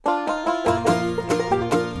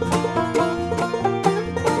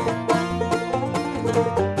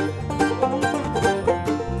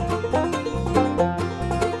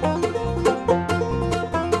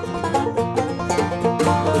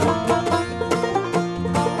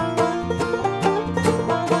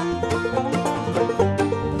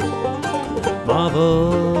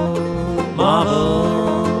Marvel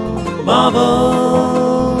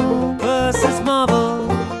versus Marvel.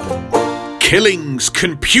 Killings,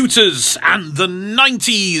 computers, and the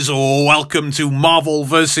 90s. Welcome to Marvel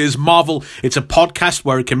vs. Marvel. It's a podcast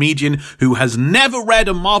where a comedian who has never read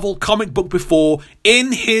a Marvel comic book before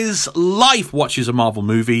in his life watches a Marvel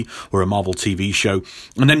movie or a Marvel TV show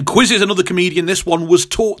and then quizzes another comedian. This one was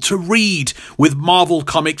taught to read with Marvel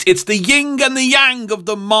comics. It's the yin and the yang of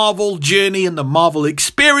the Marvel journey and the Marvel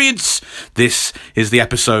experience. This is the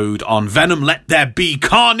episode on Venom, Let There Be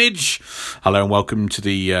Carnage. Hello and welcome to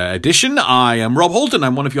the edition. I am Rob Holden.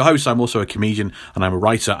 I'm one of your hosts. I'm also a comedian and I'm a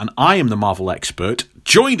writer and I am the Marvel expert,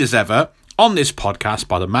 joined as ever on this podcast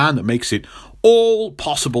by the man that makes it all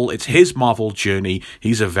possible. It's his Marvel journey.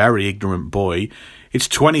 He's a very ignorant boy. It's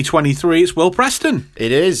 2023. It's Will Preston.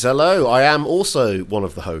 It is. Hello. I am also one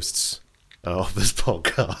of the hosts of this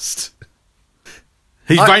podcast.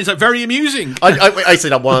 He finds that very amusing. I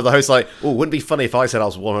said I'm one of the hosts. Like, oh, wouldn't it be funny if I said I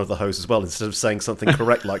was one of the hosts as well, instead of saying something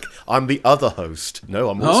correct like I'm the other host. No,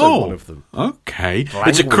 I'm also one of them. Okay. Language.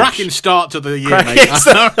 It's a cracking start to the year, mate.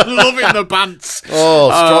 I'm loving the bants. Oh,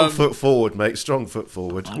 strong foot forward, mate. Strong foot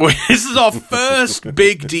forward. Well, this is our first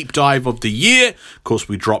big deep dive of the year. Of course,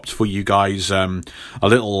 we dropped for you guys a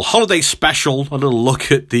little holiday special, a little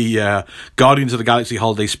look at the Guardians of the Galaxy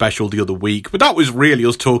holiday special the other week. But that was really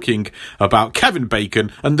us talking about Kevin Bacon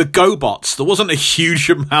and the GoBots. There wasn't a huge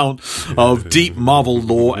amount of deep Marvel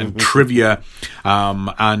lore and trivia,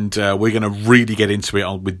 and we're going to really get into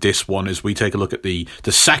it with this one as we take a look at the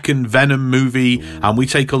second Venom movie, and we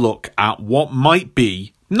take a look at what might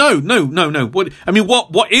be what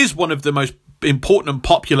is one of the most important and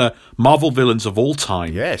popular Marvel villains of all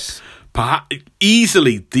time. Yes. Perhaps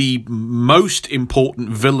easily the most important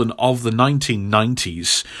villain of the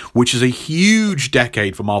 1990s, which is a huge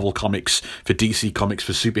decade for Marvel Comics, for DC Comics,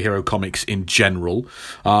 for superhero comics in general.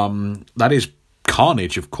 That is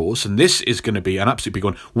Carnage, of course, and this is going to be an absolute big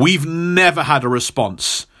one. We've never had a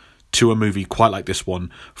response to a movie quite like this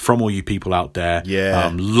one from all you people out there.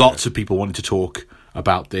 Yeah. Lots of people wanting to talk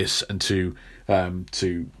about this and to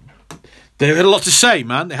they had a lot to say,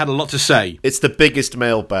 man. They had a lot to say. It's the biggest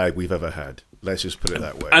mailbag we've ever had. Let's just put it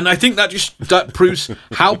that way. And I think that proves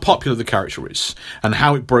how popular the character is and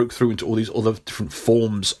how it broke through into all these other different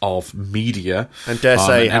forms of media. And dare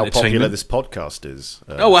say how popular this podcast is.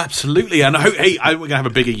 Oh, absolutely. And we're going to have a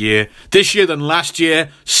bigger year this year than last year.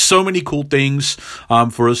 So many cool things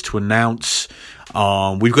for us to announce.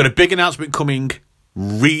 We've got a big announcement coming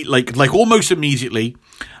like almost immediately.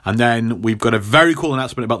 And then we've got a very cool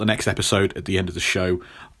announcement about the next episode at the end of the show.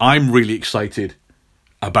 I'm really excited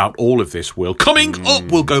about all of this, Will. Coming up,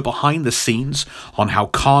 we'll go behind the scenes on how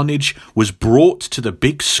Carnage was brought to the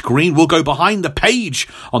big screen. We'll go behind the page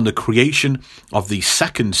on the creation of the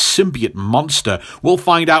second symbiote monster. We'll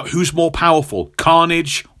find out who's more powerful,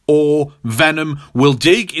 Carnage or Venom. We'll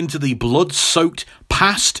dig into the blood-soaked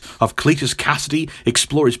past of Cletus Cassidy,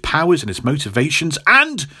 explore his powers and his motivations,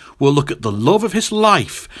 and we'll look at the love of his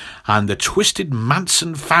life and the twisted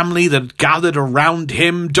Manson family that gathered around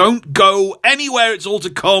him. Don't go anywhere, it's all to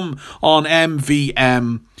come on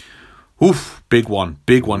MVM. Oof, big one.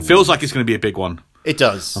 Feels like it's going to be a big one. It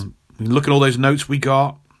does. Look at all those notes we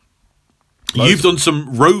got. You've done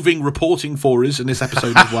some roving reporting for us in this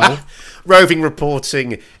episode as well. Roving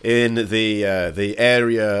reporting in the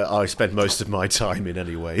area I spend most of my time in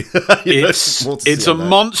anyway. It's a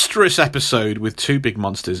monstrous episode with two big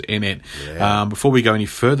monsters in it. Yeah. Before we go any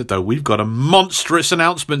further, though, we've got a monstrous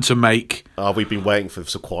announcement to make. We've been waiting for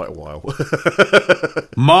quite a while.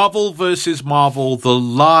 Marvel vs. Marvel, the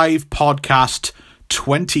live podcast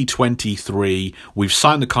 2023. We've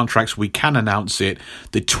signed the contracts. We can announce it.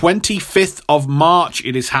 The 25th of March,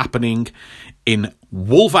 it is happening in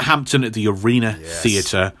Wolverhampton at the Arena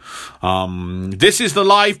Theatre. This is the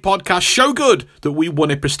live podcast show good that we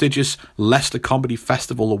won a prestigious Leicester Comedy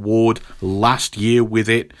Festival award last year with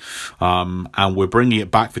it. And we're bringing it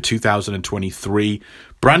back for 2023.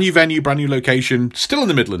 Brand new venue, brand new location, still in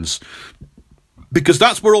the Midlands. Because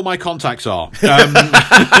that's where all my contacts are.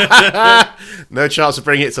 No chance of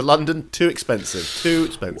bringing it to London. Too expensive. Who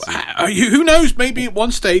knows? Maybe at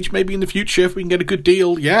one stage, maybe in the future, if we can get a good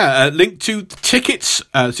deal. Yeah. Link to the tickets.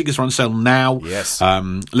 Tickets are on sale now. Yes.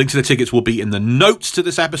 Link to the tickets will be in the notes to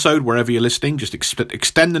this episode, wherever you're listening. Just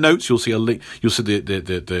extend the notes. You'll see a link. You'll see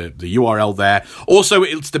the URL there. Also,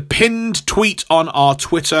 it's the pinned tweet on our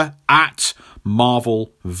Twitter at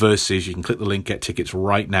Marvel Versus. You can click the link, get tickets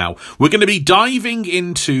right now. We're going to be diving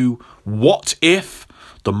into What If,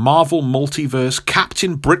 the Marvel Multiverse,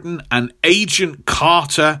 Captain Britain and Agent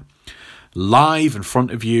Carter. live in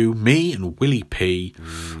front of you, me and Willie P.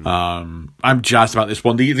 I'm jazzed about this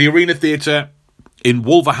one. The Arena Theatre in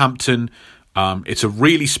Wolverhampton. It's a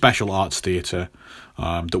really special arts theatre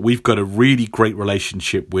that we've got a really great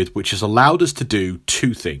relationship with, which has allowed us to do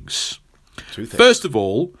two things. First of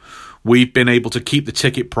all, we've been able to keep the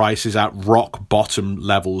ticket prices at rock bottom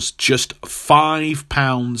levels, just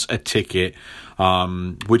 £5 a ticket,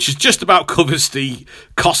 which is just about covers the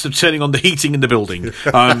cost of turning on the heating in the building.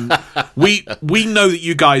 We know that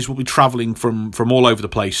you guys will be travelling from all over the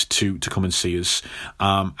place to come and see us,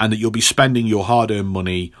 and that you'll be spending your hard-earned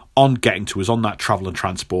money on getting to us on that travel and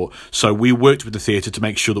transport. So we worked with the theatre to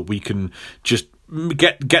make sure that we can just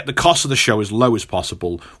get the cost of the show as low as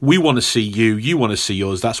possible. We want to see you want to see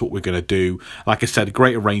us. That's what we're going to do. Like I said, a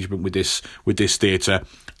great arrangement with this theatre,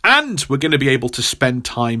 and we're going to be able to spend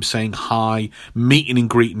time saying hi, meeting and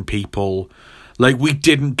greeting people. Like, we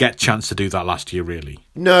didn't get a chance to do that last year, really.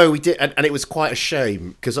 No, we did, and it was quite a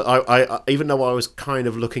shame, because I even though I was kind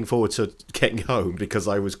of looking forward to getting home because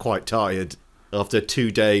I was quite tired after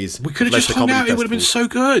 2 days. We could have just hung out. It would have been so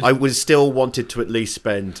good. I would still wanted to at least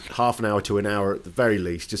spend half an hour to an hour at the very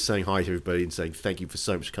least, just saying hi to everybody and saying thank you for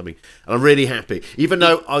so much for coming. And I'm really happy, even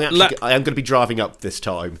though I am going to be driving up this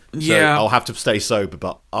time. So I'll have to stay sober,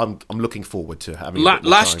 but I'm looking forward to having.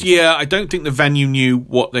 Last year, I don't think the venue knew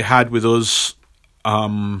what they had with us.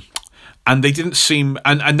 And they didn't seem,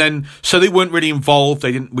 and then so they weren't really involved.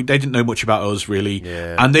 They didn't know much about us, really,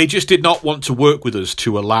 and they just did not want to work with us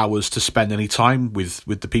to allow us to spend any time with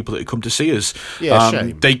the people that had come to see us.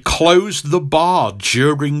 Shame. They closed the bar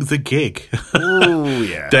during the gig. Ooh,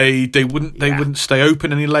 yeah. They wouldn't stay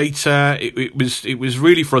open any later. It was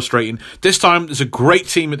really frustrating. This time there's a great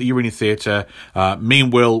team at the Arena Theatre. Me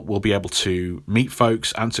and Will be able to meet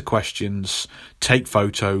folks, answer questions, take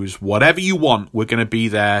photos, whatever you want. We're going to be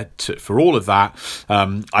there for all of that.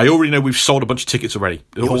 I already know we've sold a bunch of tickets already.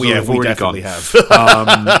 We definitely have.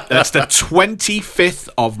 That's the 25th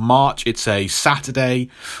of March. It's a Saturday.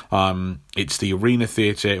 It's the Arena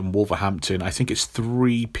Theatre in Wolverhampton. I think it's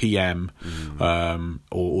 3 p.m.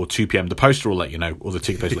 Or 2 p.m. The poster will let you know, or the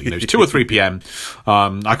ticket poster will let you know. It's 2 or 3 p.m.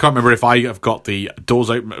 I can't remember if I have got the doors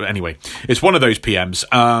open. Anyway, it's one of those PMs.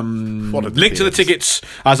 Link to the tickets,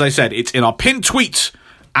 as I said, it's in our pinned tweet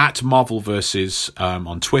at Marvel Versus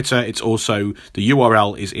on Twitter. It's also, the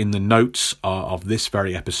URL is in the notes of this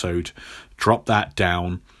very episode. Drop that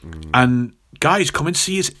down. And guys, come and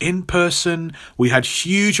see us in person. We had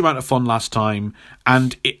huge amount of fun last time,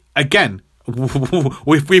 and again,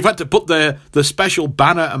 we've had to put the special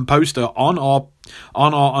banner and poster on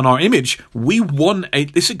our image. We won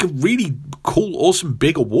this is a really cool, awesome,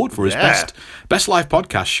 big award for us. Best live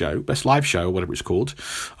podcast show, best live show, whatever it's called.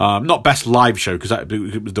 Not best live show, because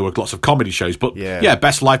there were lots of comedy shows, but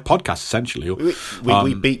best live podcast essentially.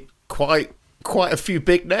 We beat quite a few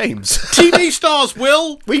big names. TV stars,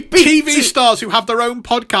 Will. We beat TV stars who have their own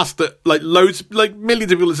podcast that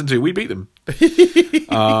millions of people listen to. We beat them.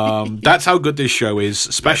 That's how good this show is,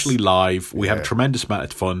 especially live. We have a tremendous amount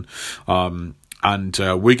of fun. And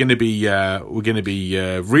we're going to be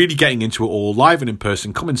really getting into it all live and in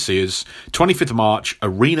person. Come and see us. 25th of March,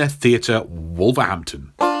 Arena Theatre,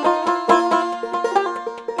 Wolverhampton.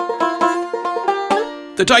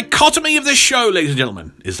 The dichotomy of this show, ladies and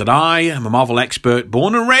gentlemen, is that I am a Marvel expert,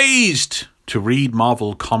 born and raised to read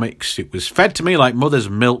Marvel comics. It was fed to me like mother's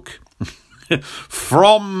milk.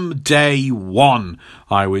 From day one,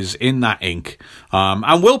 I was in that ink.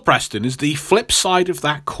 And Will Preston is the flip side of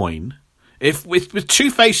that coin. If with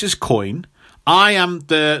Two Faces coin, I am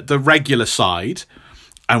the regular side,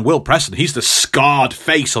 and Will Preston, he's the scarred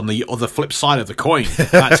face on the other flip side of the coin.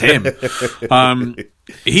 That's him.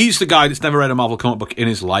 He's the guy that's never read a Marvel comic book in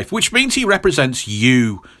his life, which means he represents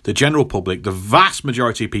you, the general public, the vast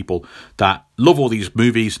majority of people that love all these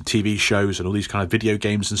movies and TV shows and all these kind of video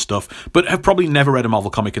games and stuff, but have probably never read a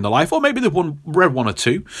Marvel comic in their life, or maybe they've read one or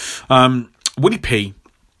two. Willie P.,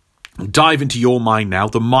 dive into your mind now,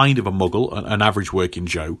 the mind of a muggle, an average working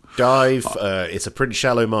Joe. Dive. It's a pretty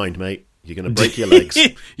shallow mind, mate. You're going to break your legs.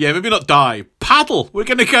 Yeah, maybe not dive. Paddle. We're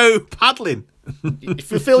going to go paddling.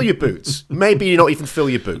 Fill your boots. Maybe not even fill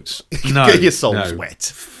your boots. No, get your soles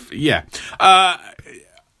wet. Yeah.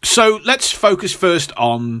 So let's focus first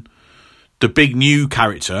on the big new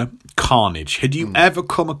character, Carnage. Had you ever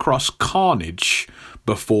come across Carnage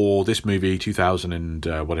before this movie, 2000 and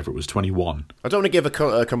whatever it was, 21? I don't want to give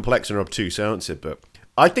a complex and obtuse answer, but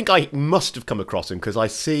I think I must have come across him because I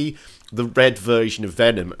see the red version of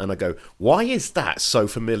Venom and I go, why is that so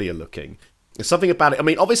familiar looking? There's something about it. I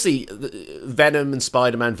mean, obviously, Venom and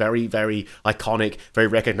Spider-Man, very, very iconic, very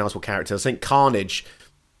recognisable characters. I think Carnage,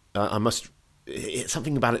 I must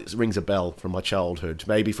something about it rings a bell from my childhood.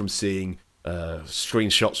 Maybe from seeing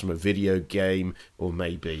screenshots from a video game, or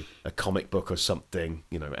maybe a comic book or something,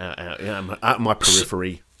 out of my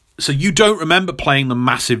periphery. So you don't remember playing the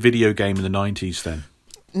massive video game in the 90s then?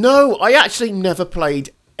 No, I actually never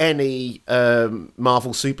played any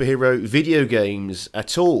Marvel superhero video games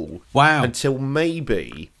at all. Wow. Until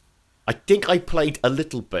maybe, I think I played a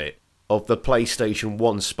little bit of the PlayStation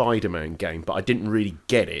 1 Spider-Man game, but I didn't really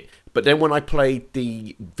get it. But then when I played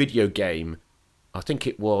the video game, I think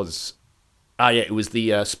it was... it was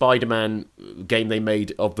the Spider-Man game they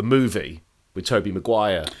made of the movie with Tobey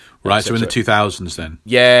Maguire. Right, so in the 2000s then.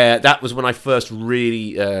 Yeah, that was when I first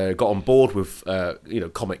really got on board with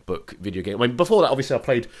comic book video game. I mean, before that, obviously, I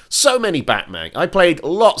played so many Batman. I played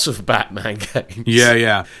lots of Batman games.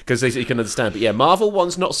 Yeah. Because you can understand. But yeah, Marvel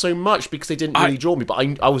ones not so much because they didn't really draw me.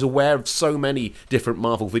 But I was aware of so many different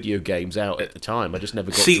Marvel video games out at the time. I just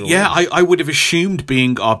never got drawn. Yeah, I would have assumed,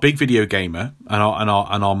 being our big video gamer and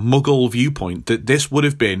our Muggle viewpoint, that this would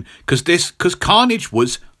have been because Carnage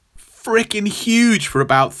was freaking huge for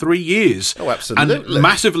about 3 years. Oh, absolutely. And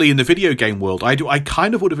massively in the video game world. I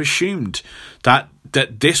kind of would have assumed that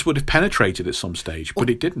this would have penetrated at some stage, but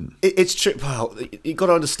it didn't. It's true. Well, you've got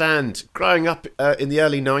to understand, growing up in the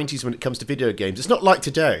early 90s when it comes to video games, it's not like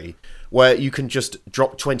today where you can just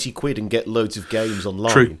drop 20 quid and get loads of games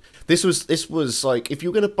online. True. This was like, if you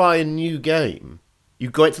were going to buy a new game, you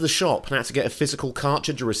go into the shop and had to get a physical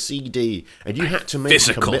cartridge or a CD, and you had to make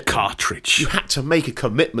a commitment. Cartridge. You had to make a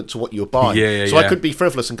commitment to what you were buying. Yeah. I couldn't be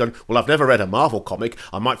frivolous and go, well, I've never read a Marvel comic.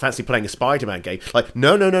 I might fancy playing a Spider-Man game. Like,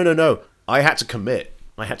 no. I had to commit.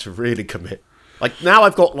 I had to really commit. Like, now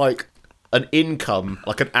I've got like an income,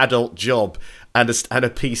 like an adult job, and a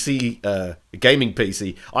PC, a gaming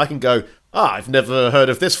PC. I can go, I've never heard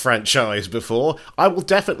of this franchise before. I will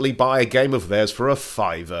definitely buy a game of theirs for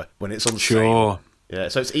 $5 when it's on sale. Yeah,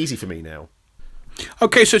 so it's easy for me now.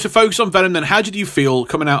 Okay, so to focus on Venom then, how did you feel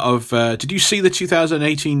coming out of... did you see the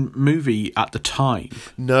 2018 movie at the time?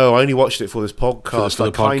 No, I only watched it for this podcast. I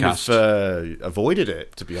kind of avoided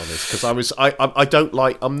it, to be honest, because I don't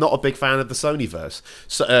like... I'm not a big fan of the Sonyverse.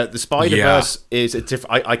 So, the Spider-Verse is a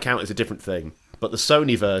different... I count as a different thing. But the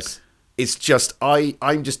Sonyverse is just...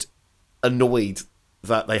 I'm just annoyed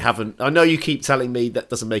that they haven't... I know you keep telling me that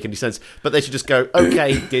doesn't make any sense, but they should just go,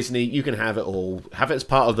 okay, Disney, you can have it all. Have it as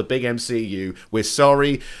part of the big MCU. We're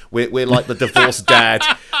sorry. We're like the divorced dad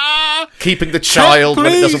keeping the child when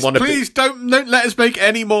it doesn't want to be... Please don't let us make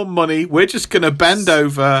any more money. We're just going to bend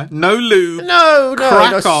over. No lube. No.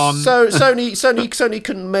 Crack on. So Sony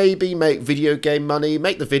can maybe make video game money,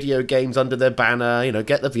 make the video games under their banner,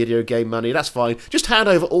 get the video game money. That's fine. Just hand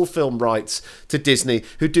over all film rights to Disney,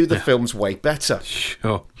 who do the films way better.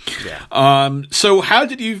 Sure. Yeah. So how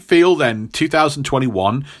did you feel then,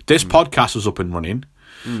 2021? This podcast was up and running.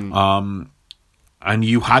 And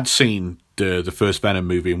you had seen the first Venom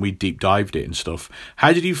movie, and we deep dived it and stuff.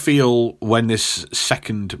 How did you feel when this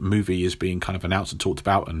second movie is being kind of announced and talked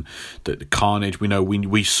about, and the Carnage? We know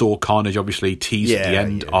we saw Carnage obviously teased at the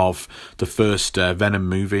end of the first Venom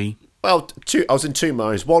movie. Well, I was in two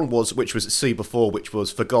minds. One was, which was at sea before, which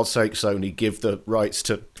was, for God's sake, Sony, give the rights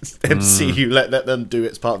to MCU, let them do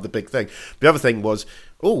it as part of the big thing. The other thing was,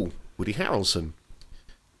 Woody Harrelson.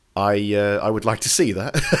 I would like to see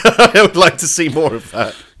that. I would like to see more of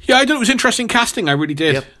that. Yeah, I thought it was interesting casting. I really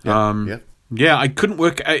did. Yeah, I couldn't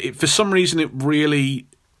work out. For some reason, it really...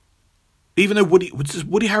 Even though Woody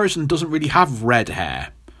Harrelson doesn't really have red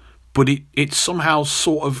hair, but it's somehow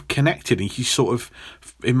sort of connected. And he sort of,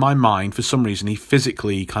 in my mind, for some reason, he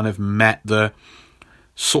physically kind of met the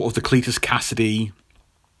sort of the Cletus Cassidy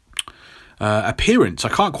appearance. I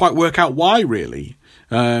can't quite work out why, really.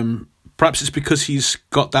 Perhaps it's because he's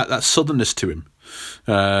got that southernness to him.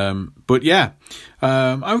 But yeah,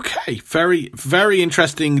 okay. Very, very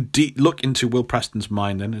interesting deep look into Will Preston's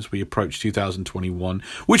mind then as we approach 2021,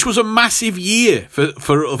 which was a massive year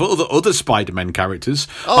for other Spider-Man characters.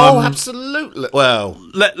 Absolutely. Well,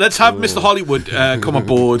 let's have Mr. Hollywood come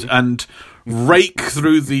aboard and rake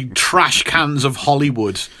through the trash cans of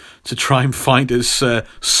Hollywood to try and find us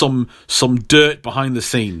some dirt behind the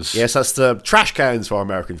scenes. Yes, that's the trash cans for our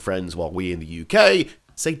American friends, while we in the UK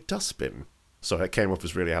say dustbin. So that came off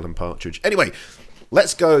as really Alan Partridge. Anyway,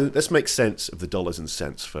 let's make sense of the dollars and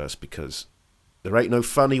cents first, because there ain't no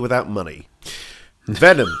funny without money.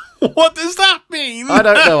 Venom. What does that mean? I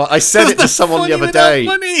don't know. I said it to someone the other day.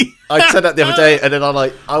 I said that the other day, and then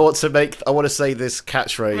I want to say this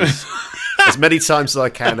catchphrase as many times as I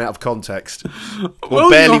can out of context.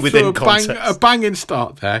 Or barely within context. A banging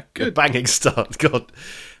start there. Good. A banging start. God.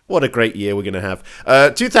 What a great year we're going to have.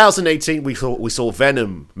 2018, we saw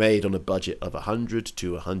Venom made on a budget of 100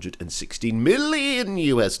 to 116 million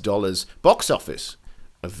US dollars. Box office,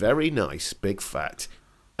 a very nice, big fat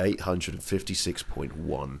 856.1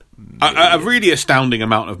 million. A really astounding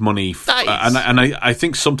amount of money. And I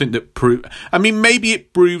think something that maybe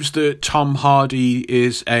it proves that Tom Hardy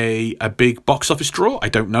is a big box office draw. I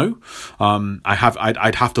don't know.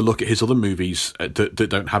 I'd have to look at his other movies that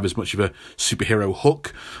don't have as much of a superhero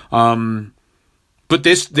hook. But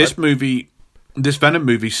this Venom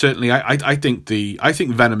movie, certainly, I think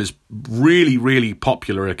Venom is really, really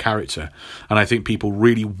popular a character, and I think people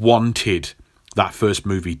really wanted that first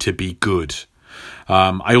movie to be good.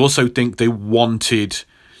 I also think they wanted,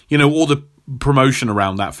 all the promotion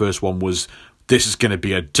around that first one was, this is going to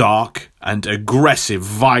be a dark and aggressive,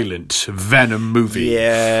 violent Venom movie.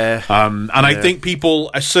 Yeah. I think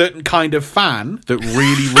a certain kind of fan that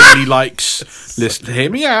really, really likes, hear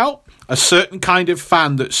me out, a certain kind of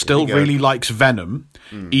fan that still really likes Venom,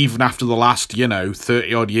 even after the last,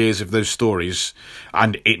 30-odd years of those stories,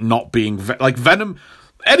 and it not being... Venom...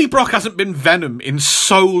 Eddie Brock hasn't been Venom in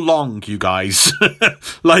so long, you guys.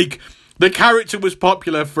 The character was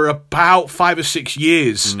popular for about 5 or 6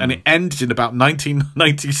 years, and it ended in about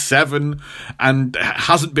 1997, and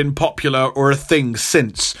hasn't been popular or a thing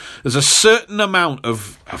since. There's a certain amount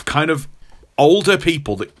of kind of older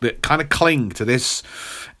people that kind of cling to this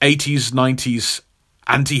 80s, 90s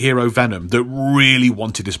anti-hero Venom that really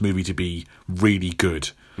wanted this movie to be really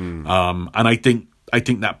good. And I think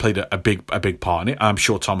that played a big part in it. I'm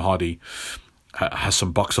sure Tom Hardy has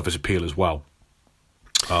some box office appeal as well.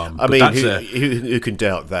 Who can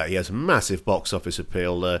doubt that? He has a massive box office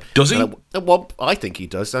appeal. Does he? I think he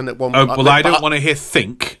does. And at one, I don't want to hear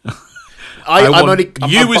think. I'm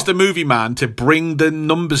as the movie man to bring the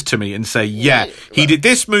numbers to me and say, he did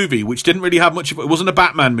this movie, which didn't really have much of it wasn't a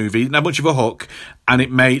Batman movie, didn't have much of a hook, and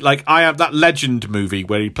it made, I have that Legend movie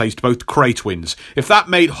where he plays both Cray twins. If that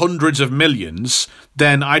made hundreds of millions,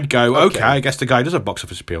 then I'd go, okay, I guess the guy does have box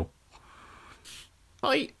office appeal.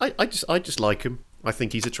 I just like him. I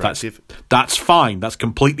think he's attractive. That's fine. That's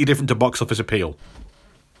completely different to box office appeal.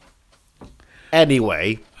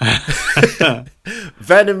 Anyway,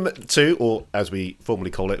 Venom 2, or as we formally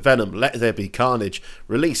call it, Venom Let There Be Carnage,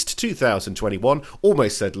 released 2021,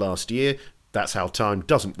 almost said last year. That's how time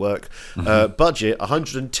doesn't work. Budget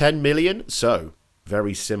 110 million, so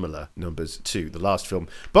very similar numbers to the last film.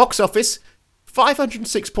 Box office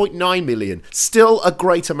 506.9 million, still a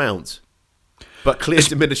great amount, but clear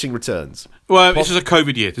diminishing returns. Well, this is a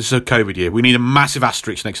COVID year. We need a massive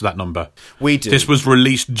asterisk next to that number. We do. This was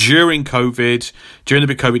released during COVID. During the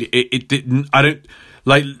big COVID, it didn't. I don't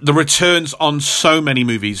like the returns on so many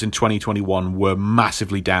movies in 2021 were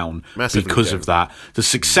massively down because of that. The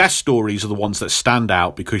success stories are the ones that stand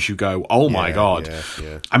out because you go, oh my god.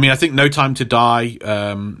 Yeah. I mean, I think No Time to Die,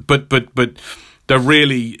 but they're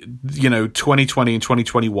really, 2020 and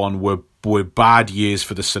 2021 were bad years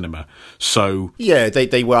for the cinema. So yeah,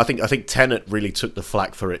 they were. I think Tenet really took the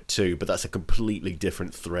flak for it too, but that's a completely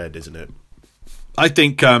different thread, isn't it? I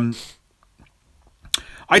think if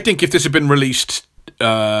this had been released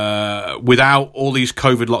without all these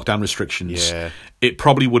COVID lockdown restrictions, it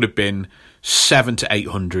probably would have been 700 to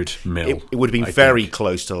 800 mil. It would have been very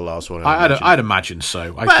close to the last one. I'd imagine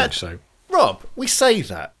so. I think so. Rob, we say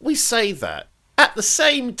that. At the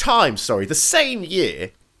same time, the same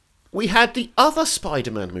year, we had the other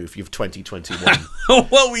Spider-Man movie of 2021.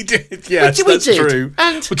 Well, we did. Yes, that's true.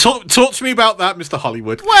 And talk to me about that, Mr.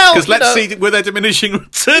 Hollywood. Well, because let's see were there diminishing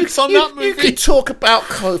returns on that movie. You could talk about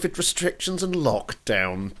COVID restrictions and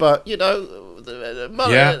lockdown, but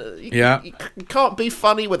money. You can't be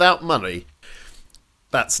funny without money.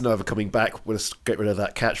 That's never coming back. We'll get rid of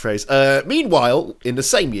that catchphrase. Meanwhile, in the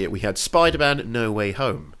same year, we had Spider-Man: No Way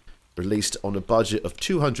Home, released on a budget of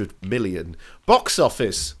 $200 million. Box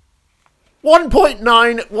office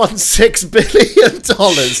 $1.916 billion,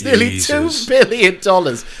 nearly $2 billion.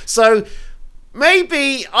 So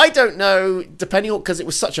maybe, I don't know, depending on, because it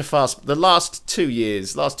was such a fast, the last 2 or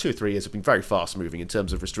 3 years have been very fast moving in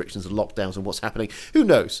terms of restrictions and lockdowns and what's happening. Who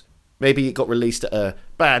knows? Maybe it got released at a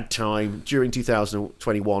bad time during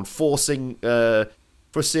 2021, foreseeing a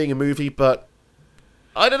movie, but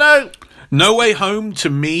I don't know. No Way Home, to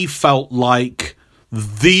me, felt like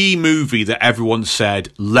the movie that everyone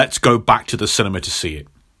said, let's go back to the cinema to see it.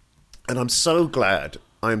 And I'm so glad.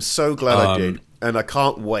 I did. And I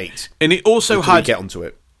can't wait. And it also had... get onto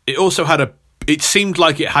it. It also had it seemed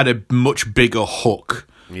like it had a much bigger hook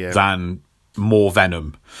than more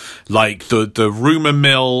Venom, like the rumor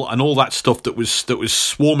mill and all that stuff that was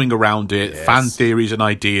swarming around it, fan theories and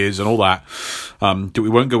ideas and all that we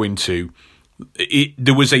won't go into.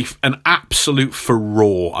 There was an absolute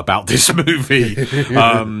furore about this movie.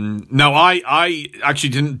 Now, I actually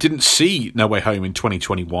didn't see No Way Home in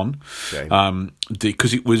 2021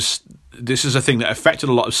 because this is a thing that affected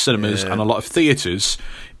a lot of cinemas and a lot of theatres.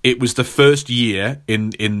 It was the first year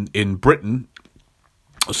in Britain.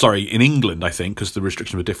 Sorry, in England, I think, because the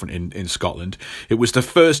restrictions were different in Scotland. It was the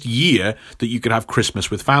first year that you could have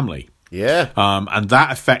Christmas with family. Yeah. And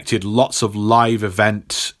that affected lots of live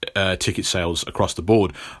event ticket sales across the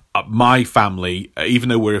board. My family, even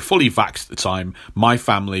though we were fully vaxxed at the time, my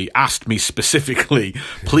family asked me specifically,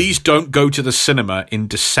 please don't go to the cinema in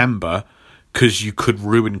December because you could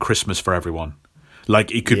ruin Christmas for everyone.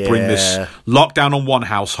 Like, it could bring this lockdown on one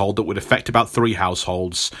household that would affect about 3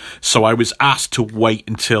 households. So I was asked to wait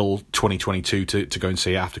until 2022 to go and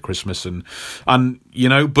see it after Christmas. And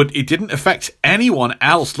but it didn't affect anyone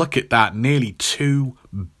else. Look at that. Nearly $2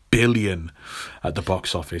 billion at the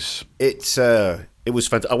box office. It was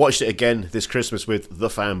fantastic. I watched it again this Christmas with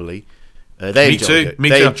the family. Me too.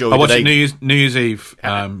 I watched it New Year's Eve.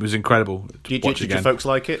 It was incredible. Did your folks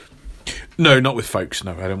like it? No, not with folks.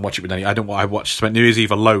 No, I don't watch it with any. Spent New Year's Eve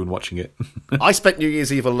alone watching it. I spent New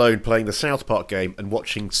Year's Eve alone playing the South Park game and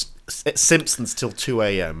watching Simpsons till 2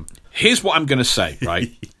 a.m. Here's what I'm going to say,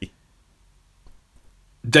 right?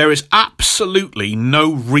 There is absolutely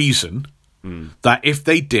no reason that if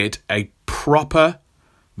they did a proper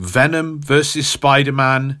Venom versus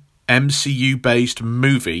Spider-Man MCU-based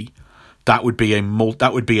movie, that would be a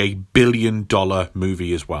 $1 billion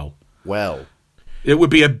movie as well. Well. It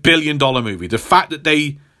would be $1 billion movie. The fact that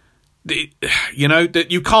that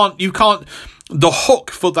you can't. The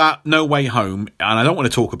hook for that No Way Home, and I don't want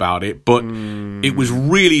to talk about it, but it was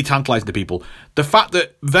really tantalizing to people. The fact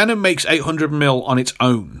that Venom makes $800 million on its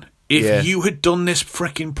own. If you had done this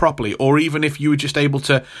freaking properly, or even if you were just able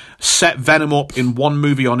to set Venom up in one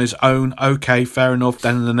movie on his own, okay, fair enough.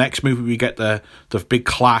 Then in the next movie we get the big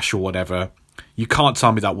clash or whatever. You can't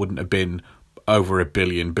tell me that wouldn't have been over $1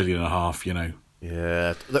 billion, $1.5 billion.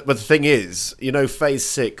 Yeah, but the thing is, Phase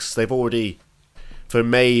 6, they've already, for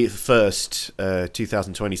May 1st,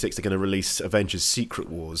 2026, they're going to release Avengers Secret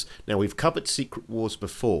Wars. Now, we've covered Secret Wars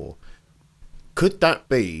before. Could that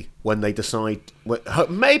be when they decide,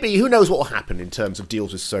 maybe, who knows what will happen in terms of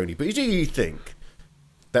deals with Sony, but do you think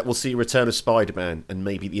that we'll see a return of Spider-Man and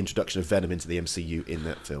maybe the introduction of Venom into the MCU in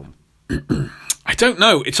that film? I don't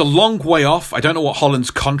know. It's a long way off. I don't know what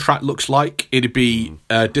Holland's contract looks like. It'd be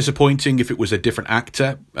disappointing if it was a different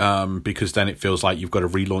actor, because then it feels like you've got to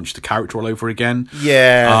relaunch the character all over again.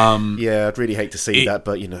 Yeah, I'd really hate to see that,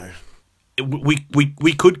 but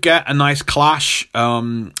we could get a nice clash,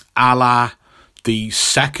 a la the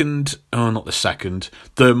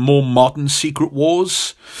more modern Secret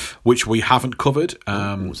Wars, which we haven't covered.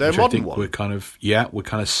 Was there a modern one? We're kind of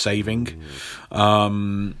saving.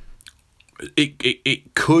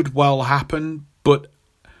 It could well happen, but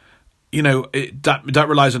that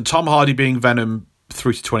relies on Tom Hardy being Venom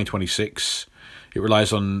through to 2026. It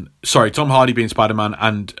relies on Tom Hardy being Spider-Man,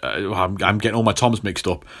 and I'm getting all my Toms mixed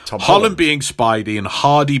up. Holland being Spidey and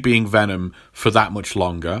Hardy being Venom for that much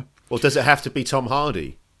longer. Well, does it have to be Tom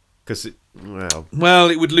Hardy? Because it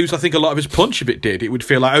would lose, I think, a lot of his punch if it did. It would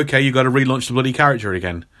feel like, okay, you got to relaunch the bloody character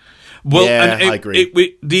again. Well, yeah, I agree.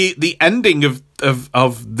 The ending of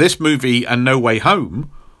this movie and No Way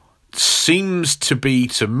Home seems to be,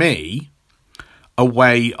 to me, a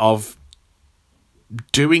way of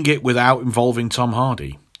doing it without involving Tom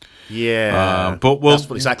Hardy. Yeah, that's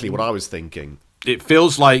exactly what I was thinking. It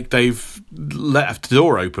feels like they've left the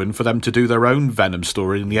door open for them to do their own Venom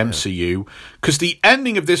story in the MCU, because the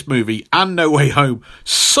ending of this movie and No Way Home,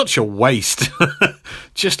 such a waste.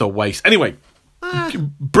 Just a waste. Anyway,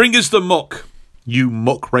 bring us the muck, you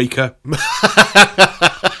muckraker.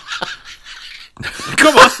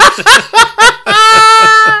 Come on.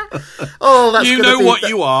 Oh, that's you know what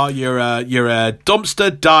you are. You're a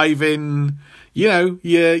dumpster diving.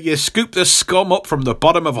 You scoop the scum up from the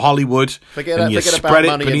bottom of Hollywood and you spread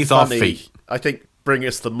it beneath our feet. I think bring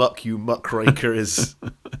us the muck, you muckraker is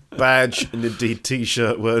badge and indeed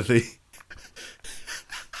T-shirt worthy.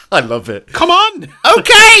 I love it. Come on!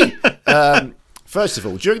 Okay! First of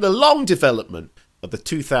all, during the long development of the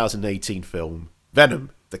 2018 film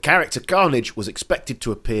Venom, the character Carnage was expected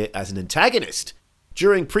to appear as an antagonist.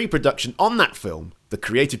 During pre-production on that film, the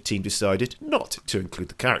creative team decided not to include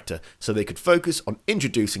the character so they could focus on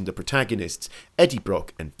introducing the protagonists Eddie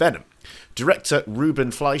Brock and Venom. Director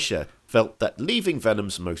Ruben Fleischer felt that leaving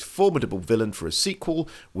Venom's most formidable villain for a sequel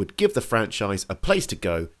would give the franchise a place to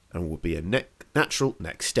go and would be a natural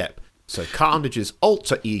next step. So Carnage's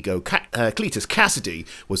alter ego, Cletus Cassidy,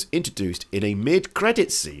 was introduced in a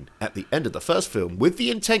mid-credits scene at the end of the first film with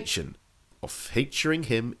the intention of featuring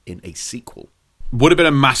him in a sequel. Would have been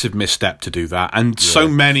a massive misstep to do that, and so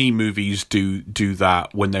many movies do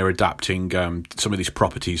that when they're adapting some of these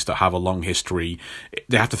properties that have a long history.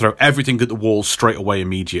 They have to throw everything at the wall straight away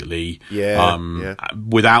immediately,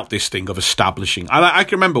 without this thing of establishing. I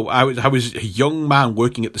can remember I was a young man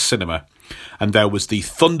working at the cinema, and there was the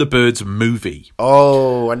Thunderbirds movie.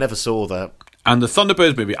 Oh, I never saw that. And the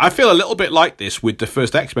Thunderbirds movie, I feel a little bit like this with the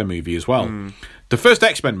first X-Men movie as well. The first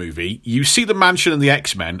X-Men movie, you see the mansion and the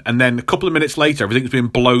X-Men, and then a couple of minutes later, everything's been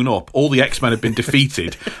blown up. All the X-Men have been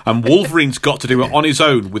defeated, and Wolverine's got to do it on his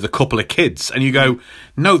own with a couple of kids. And you go,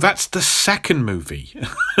 no, that's the second movie.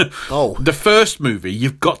 Oh. The first movie,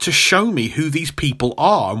 you've got to show me who these people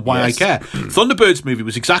are and why I care. Thunderbirds movie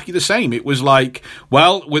was exactly the same. It was like,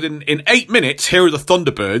 well, in 8 minutes, here are the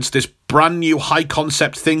Thunderbirds, this brand new high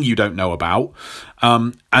concept thing you don't know about.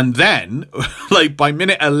 And then, like, by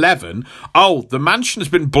minute 11, the mansion has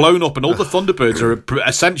been blown up and all the Thunderbirds are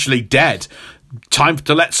essentially dead. Time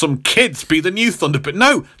to let some kids be the new Thunderbird.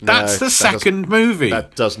 No, that's the second movie.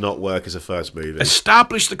 That does not work as a first movie.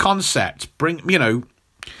 Establish the concept. Bring,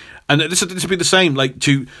 and this would be the same. Like,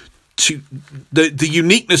 to the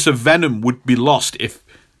uniqueness of Venom would be lost if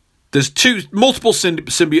there's multiple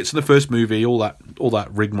symbiotes in the first movie. All that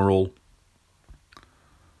rigmarole.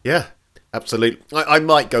 Yeah. Absolutely. I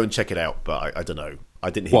might go and check it out, but I don't know.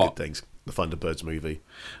 I didn't hear good things. The Thunderbirds movie.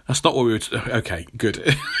 That's not what we were... Okay,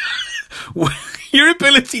 good. Your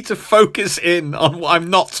ability to focus in on what I'm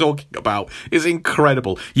not talking about is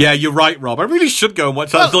incredible. Yeah, you're right, Rob. I really should go and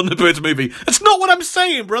watch that Thunderbirds movie. That's not what I'm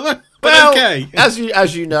saying, brother. But okay. As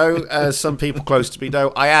you know, as some people close to me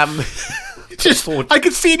know, I am... I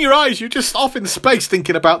could see in your eyes, you're just off in space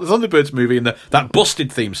thinking about the Thunderbirds movie and that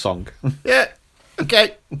Busted theme song. Yeah.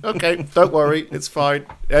 Okay, don't worry, it's fine.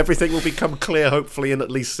 Everything will become clear, hopefully, in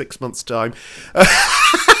at least 6 months' time.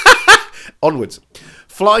 Onwards.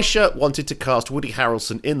 Fleischer wanted to cast Woody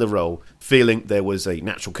Harrelson in the role, feeling there was a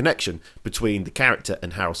natural connection between the character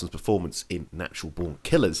and Harrelson's performance in Natural Born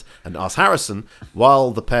Killers, and asked Harrison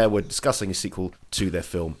while the pair were discussing a sequel to their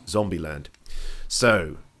film Zombieland.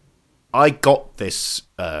 So, I got this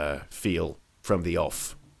feel from the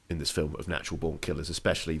off in this film of Natural Born Killers,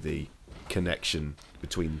 especially the connection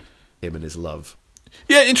between him and his love.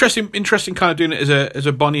 Yeah, interesting kind of doing it as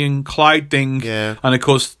a Bonnie and Clyde thing. Yeah. And of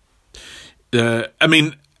course, I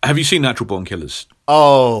mean, have you seen Natural Born Killers?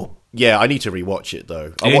 Oh, yeah, I need to rewatch it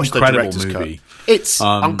though. I watched the director's movie. Cut. It's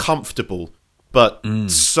uncomfortable, but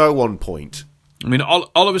so on point. I mean,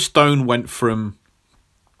 Oliver Stone went from,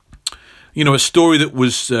 a story that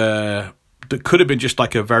was that could have been just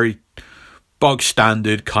like a very bog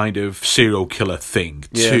standard kind of serial killer thing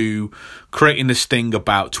to creating this thing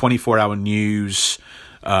about 24-hour news,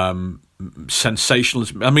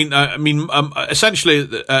 sensationalism. I mean, essentially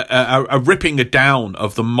a ripping it down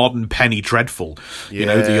of the modern Penny Dreadful.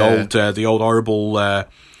 The old horrible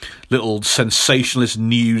little sensationalist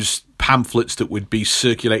news pamphlets that would be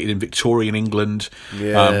circulated in Victorian England,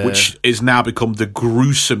 which is now become the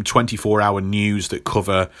gruesome 24-hour news that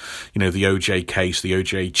cover, the OJ case, the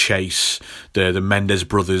OJ chase, the Menendez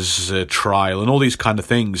brothers trial, and all these kind of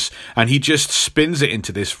things. And he just spins it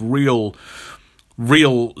into this real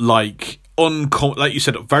like you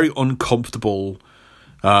said, very uncomfortable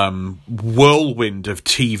whirlwind of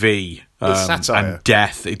TV and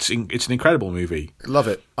death. It's an incredible movie. Love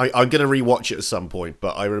it. I'm going to rewatch it at some point,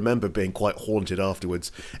 but I remember being quite haunted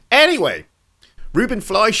afterwards. Anyway, Ruben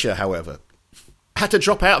Fleischer, however, had to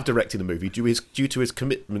drop out of directing the movie due to his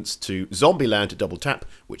commitments to Zombieland Double Tap,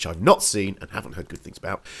 which I've not seen and haven't heard good things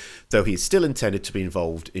about, though he is still intended to be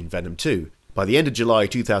involved in Venom 2. By the end of July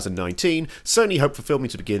 2019, Sony hoped for filming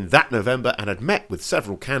to begin that November and had met with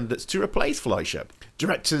several candidates to replace Fleischer.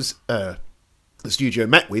 Directors the studio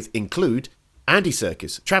met with include Andy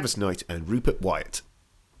Serkis, Travis Knight, and Rupert Wyatt.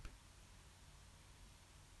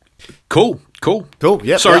 Cool.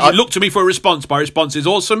 Yeah. Sorry, you looked to me for a response. My response is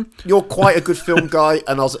awesome. You're quite a good film guy,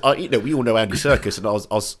 and we all know Andy Serkis, and I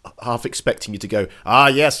was half expecting you to go,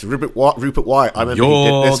 yes, Rupert Wyatt. I remember he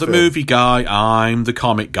did this the film. Movie guy. I'm the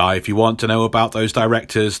comic guy. If you want to know about those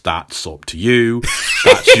directors, that's up to you.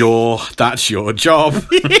 That's your job.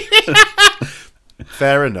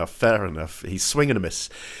 Fair enough. He's swing and a miss.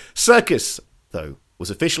 Serkis, though,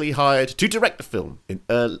 was officially hired to direct the film in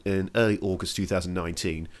early August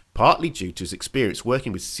 2019, partly due to his experience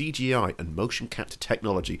working with CGI and motion capture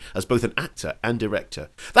technology as both an actor and director.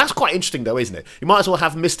 That's quite interesting, though, isn't it? You might as well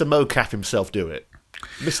have Mr. Mocap himself do it.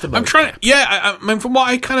 Mr. Mocap. I'm trying. Yeah, I mean, from what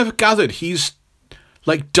I kind of gathered, he's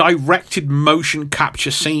like directed motion capture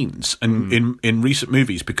scenes in recent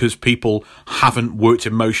movies because people haven't worked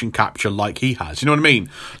in motion capture like he has. You know what I mean?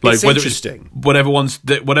 Like it's interesting. Whatever ones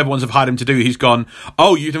have hired him to do, he's gone,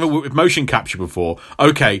 oh, you've never worked with motion capture before.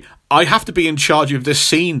 Okay, I have to be in charge of this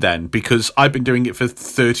scene then because I've been doing it for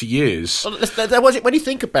 30 years. Well, when you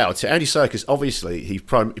think about it, Andy Serkis, obviously, he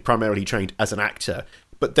primarily trained as an actor,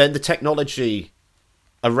 but then the technology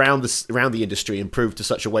around the industry improved to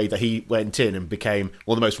such a way that he went in and became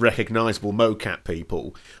one of the most recognisable mocap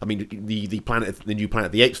people. I mean, the new Planet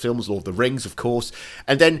of the Apes films, Lord of the Rings, of course.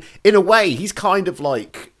 And then, in a way, he's kind of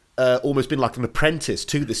like almost been like an apprentice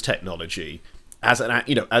to this technology, as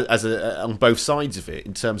on both sides of it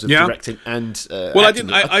in terms of directing and. Well,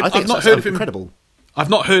 acting. I've not heard of him. Incredible. I've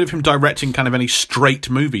not heard of him directing kind of any straight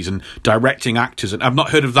movies and directing actors, and I've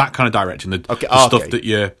not heard of that kind of directing. The stuff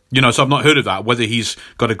that so I've not heard of that. Whether he's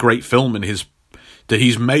got a great film in that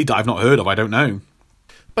he's made that I've not heard of, I don't know.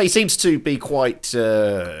 But he seems to be quite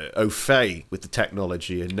au fait with the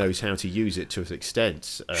technology and knows how to use it to an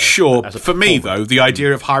extent. Sure. For me, though, the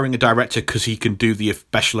idea of hiring a director because he can do the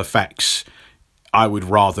special effects, I would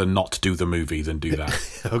rather not do the movie than do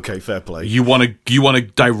that. Okay, fair play. You want a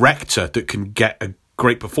director that can get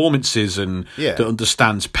great performances and that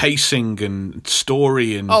understands pacing and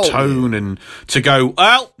story and tone and to go,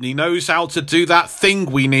 well, he knows how to do that thing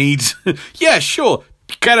we need. Yeah, sure.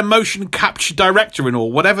 Get a motion capture director in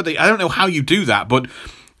or whatever. I don't know how you do that, but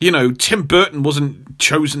Tim Burton wasn't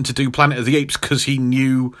chosen to do Planet of the Apes because he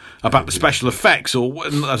knew about the special effects, or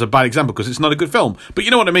that's a bad example because it's not a good film. But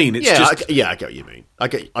you know what I mean? I get what you mean.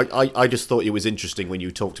 I just thought it was interesting when you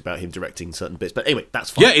talked about him directing certain bits. But anyway, that's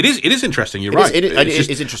fine. Yeah, it is interesting. You're right. It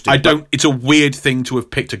is interesting. It's a weird thing to have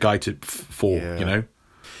picked a guy for.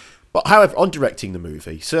 But however, on directing the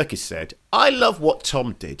movie, Serkis said, "I love what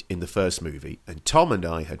Tom did in the first movie, and Tom and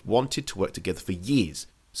I had wanted to work together for years.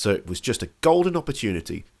 So it was just a golden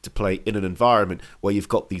opportunity to play in an environment where you've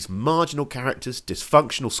got these marginal characters,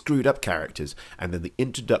 dysfunctional, screwed up characters, and then the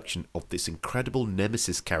introduction of this incredible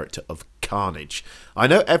nemesis character of Carnage. I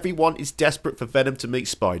know everyone is desperate for Venom to meet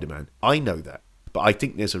Spider-Man. I know that. But I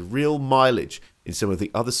think there's a real mileage in some of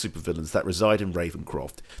the other supervillains that reside in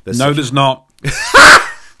Ravencroft. There's not.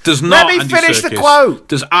 Does not. Let me finish the quote.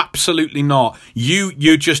 Does absolutely not.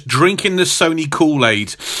 You're just drinking the Sony Kool-Aid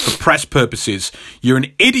for press purposes. You're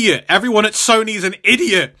an idiot. Everyone at Sony is an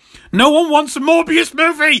idiot. No one wants a Morbius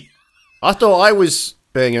movie. I thought I was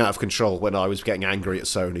being out of control when I was getting angry at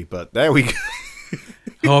Sony, but there we go.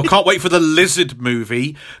 I can't wait for the Lizard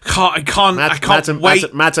movie. I can't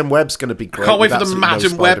wait. Madam Web's going to be great. I can't wait for the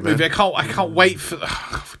Madam Web movie. I can't wait for.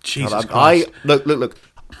 Jesus Christ! Look.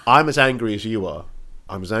 I'm as angry as you are.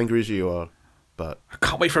 But I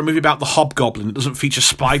can't wait for a movie about the Hobgoblin that doesn't feature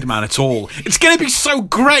Spider-Man at all. It's going to be so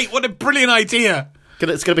great. What a brilliant idea.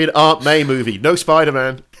 It's going to be an Aunt May movie. No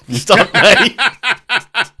Spider-Man. Just Aunt May.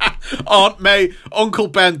 Aunt May, Uncle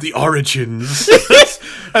Ben, The Origins.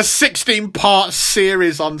 A 16-part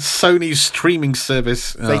series on Sony's streaming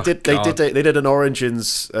service. They did an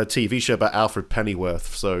Origins TV show about Alfred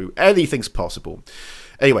Pennyworth, so anything's possible.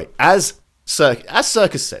 Anyway, as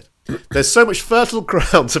Serkis said, there's so much fertile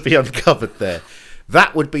ground to be uncovered there.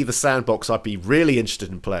 That would be the sandbox I'd be really interested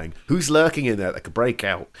in playing. Who's lurking in there that could break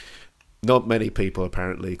out? Not many people,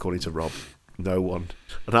 apparently, according to Rob. No one.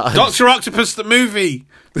 Dr. Octopus, the movie.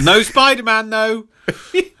 No Spider-Man, no.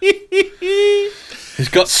 He's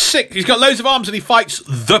got loads of arms and he fights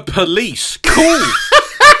the police. Cool.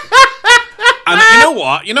 And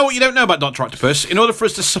you know what you don't know about Dr. Octopus? In order for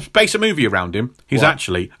us to base a movie around him, he's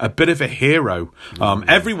actually a bit of a hero.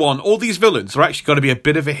 All these villains are actually got to be a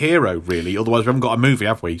bit of a hero, really. Otherwise, we haven't got a movie,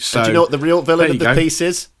 have we? So, and do you know what the real villain of the piece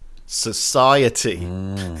is? Society.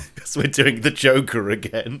 Because we're doing the Joker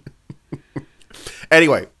again.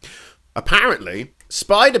 Anyway, apparently,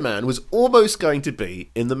 Spider-Man was almost going to be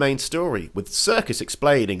in the main story, with Serkis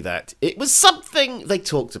explaining that it was something they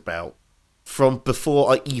talked about from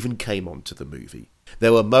before I even came onto the movie.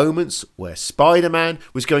 There were moments where Spider-Man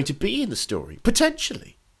was going to be in the story,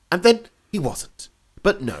 potentially, and then he wasn't.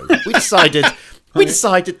 But no, we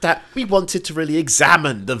decided that we wanted to really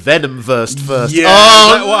examine the Venomverse first. Yeah,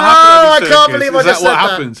 I can't believe I just said that.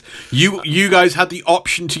 Happens? You guys had the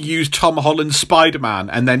option to use Tom Holland's Spider-Man,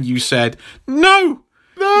 and then you said no.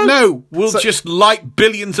 We'll just light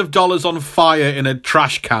billions of dollars on fire in a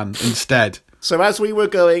trash can instead. So as we were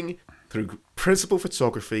going through principal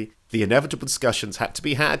photography, the inevitable discussions had to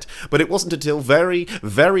be had, but it wasn't until very,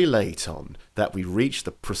 very late on that we reached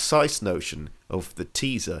the precise notion of the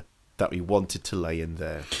teaser that we wanted to lay in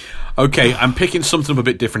there. Okay, I'm picking something a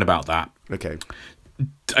bit different about that. Okay.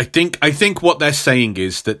 I think what they're saying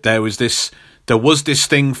is that there was this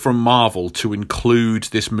thing from Marvel to include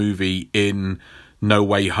this movie in No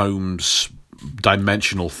Way Home's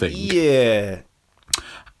dimensional thing. Yeah.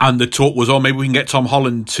 And the talk was, maybe we can get Tom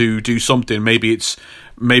Holland to do something. Maybe it's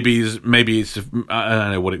I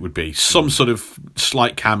don't know what it would be. Some sort of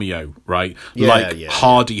slight cameo, right?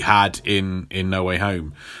 Hardy had in No Way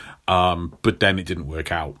Home. But then it didn't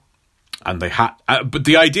work out. And they had, but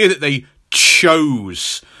the idea that they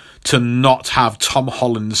chose to not have Tom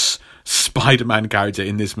Holland's Spider-Man character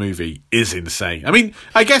in this movie is insane. I mean,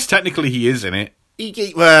 I guess technically he is in it.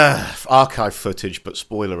 Archive footage, but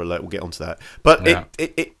spoiler alert, we'll get onto that. But yeah.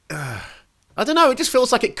 I don't know, it just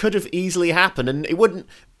feels like it could have easily happened, and it wouldn't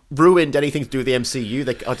ruined anything to do with the MCU.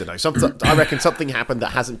 I don't know. I reckon something happened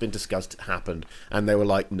that hasn't been discussed happened, and they were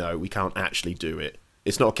like, no, we can't actually do it.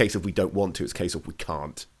 It's not a case of we don't want to, it's a case of we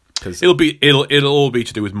can't. It'll all be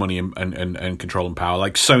to do with money and control and power.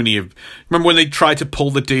 Like Sony remember when they tried to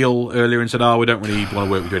pull the deal earlier and said, we don't really want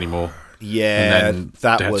to work with you anymore. Yeah, and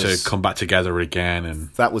then they had to come back together again, and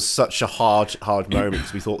that was such a hard moment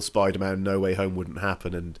because we thought Spider-Man No Way Home wouldn't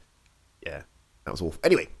happen, and yeah, that was awful.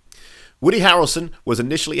 Anyway, Woody Harrelson was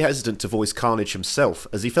initially hesitant to voice Carnage himself,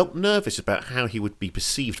 as he felt nervous about how he would be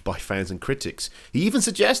perceived by fans and critics. He even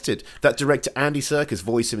suggested that director Andy Serkis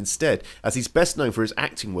voice him instead, as he's best known for his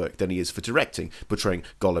acting work than he is for directing, portraying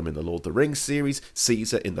Gollum in the Lord of the Rings series,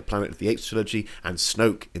 Caesar in the Planet of the Apes trilogy, and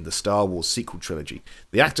Snoke in the Star Wars sequel trilogy.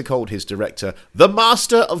 The actor called his director the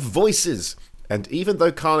Master of Voices. And even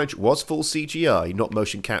though Carnage was full CGI, not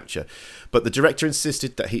motion capture, but the director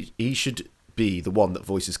insisted that he should be the one that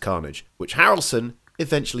voices Carnage, which Harrelson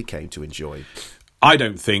eventually came to enjoy. I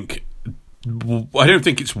don't think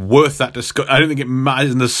it's worth that discussion. I don't think it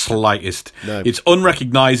matters in the slightest. No. It's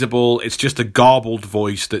unrecognisable. It's just a garbled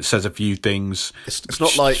voice that says a few things. It's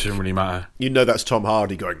not like... It doesn't really matter. You know that's Tom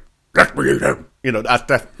Hardy going, "Let me know." You know,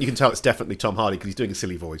 you can tell it's definitely Tom Hardy because he's doing a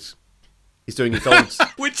silly voice. He's doing his old...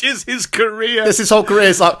 Which is his career. That's his whole career.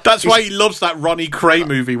 It's like, that's why he loves that Ronnie Cray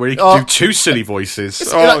movie where he can do two silly voices. He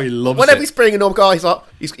loves it. Whenever he's bringing a normal guy, he's like,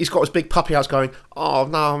 he's got his big puppy house going, "Oh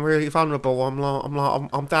no, I'm really vulnerable.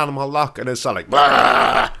 I'm down on my luck," and then suddenly,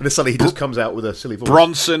 and then suddenly he just comes out with a silly voice.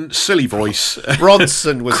 Bronson, silly voice.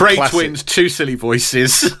 Bronson was Cray classic. twins, two silly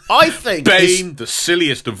voices. I think Bane, the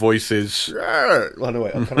silliest of voices. Oh no,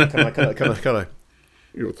 wait, can I?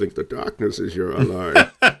 You don't think the darkness is your ally?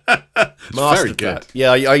 Very good. That.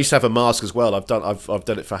 Yeah, I used to have a mask as well. I've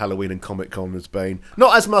done it for Halloween and Comic-Con as Bane.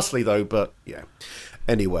 Not as muscly though, but yeah.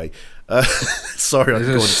 Anyway, sorry, I'm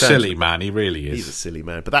going to silly man. He really is. He's a silly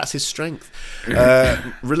man, but that's his strength.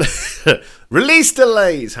 Release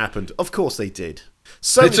delays happened. Of course they did.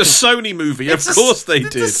 It's a Sony movie. Of course they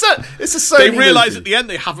did. It's a Sony They realise movie. at the end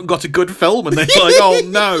they haven't got a good film, and they're like, "Oh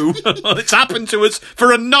no, it's happened to us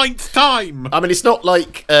for a 9th time." I mean, it's not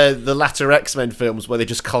like the latter X-Men films where they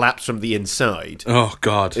just collapse from the inside. Oh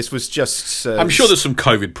god, this was just. I'm sure there's some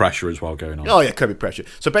COVID pressure as well going on. Oh yeah, COVID pressure.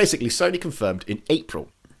 So basically, Sony confirmed in April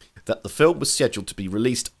that the film was scheduled to be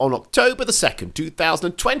released on October the 2nd,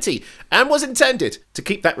 2020, and was intended to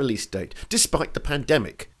keep that release date despite the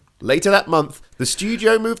pandemic. Later that month, the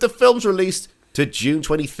studio moved the film's release to June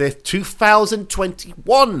 25th,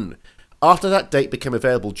 2021, after that date became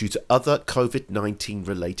available due to other COVID-19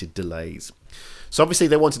 related delays. So obviously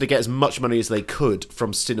they wanted to get as much money as they could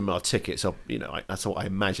from cinema tickets. So, that's what I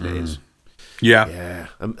imagine it is. Yeah.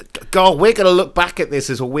 God, we're going to look back at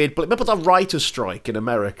this as a weird... Remember the writer's strike in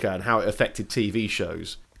America and how it affected TV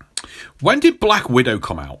shows? When did Black Widow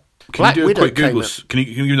come out? Can you do a quick Google? Can you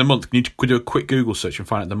give me the month? Can you do a quick Google search and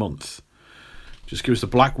find out the month? Just give us the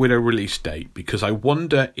Black Widow release date, because I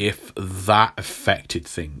wonder if that affected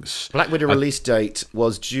things. Black Widow release date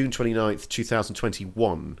was June 29th,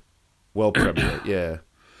 2021. World premiere, yeah.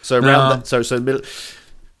 So around that, so middle.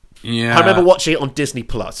 Yeah, I remember watching it on Disney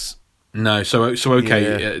Plus. No, so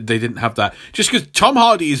okay, they didn't have that. Just because Tom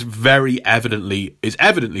Hardy is evidently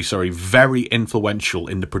very influential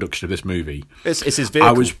in the production of this movie. It's his vehicle.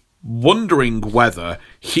 I was wondering whether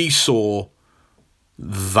he saw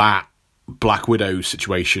that Black Widow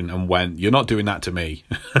situation and went, "You're not doing that to me."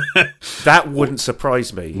 That wouldn't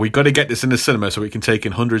surprise me. We got to get this in the cinema so we can take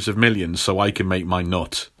in hundreds of millions so I can make my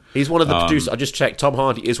nut. He's one of the producers. I just checked. Tom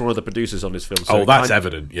Hardy is one of the producers on this film. So that's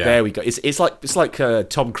evident. Yeah, there we go. It's like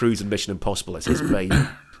Tom Cruise in Mission Impossible. It's his main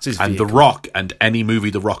and The Rock and any movie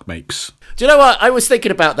The Rock makes. Do you know what? I was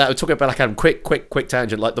thinking about that. I was talking about like a quick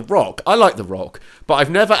tangent, like The Rock. I like The Rock, but I've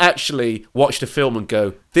never actually watched a film and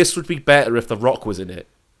go, this would be better if The Rock was in it.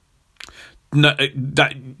 No,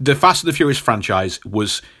 the Fast and the Furious franchise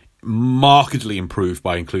was markedly improved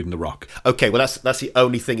by including The Rock. Okay, well that's the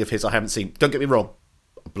only thing of his I haven't seen. Don't get me wrong,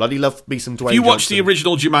 I bloody love me some Dwayne If you watch Johnson. the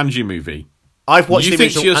original Jumanji movie, I've watched you the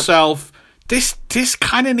think original, to yourself, this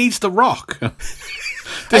kind of needs The Rock.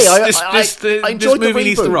 I this enjoyed movie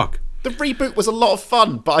needs The Rock. The reboot was a lot of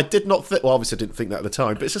fun, but I did not think. Well, obviously, I didn't think that at the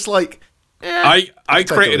time. But it's just like, I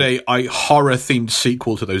created a horror themed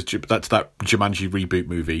sequel to that Jumanji reboot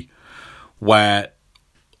movie, where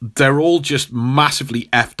they're all just massively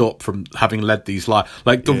effed up from having led these lives.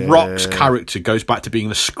 Like The Rock's character goes back to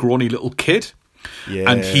being a scrawny little kid,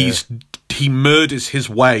 and he murders his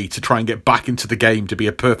way to try and get back into the game to be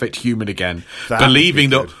a perfect human again, believing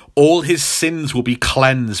that all his sins will be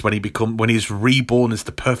cleansed when he's reborn as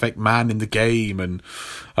the perfect man in the game. And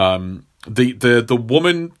the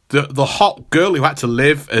woman, the hot girl who had to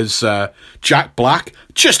live as Jack Black,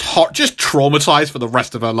 just traumatized for the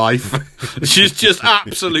rest of her life. She's just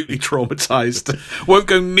absolutely traumatized. Won't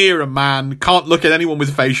go near a man. Can't look at anyone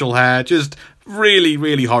with facial hair. Just really,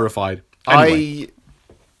 really horrified. Anyway.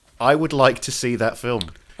 I would like to see that film.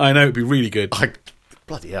 I know, it'd be really good.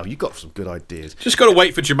 Bloody hell, you got some good ideas. Just got to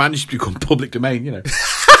wait for Jumanji to become public domain, you know.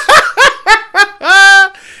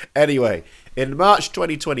 Anyway, in March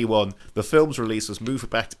 2021, the film's release was moved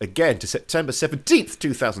back again to September 17th,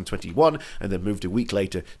 2021, and then moved a week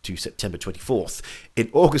later to September 24th.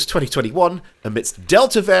 In August 2021, amidst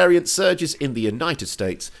Delta variant surges in the United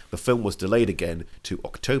States, the film was delayed again to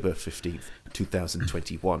October 15th,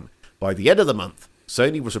 2021. By the end of the month,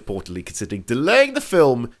 Sony was reportedly considering delaying the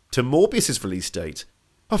film to Morbius' release date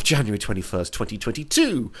of January 21st,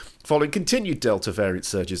 2022, following continued Delta variant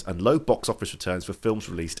surges and low box office returns for films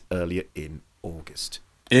released earlier in August.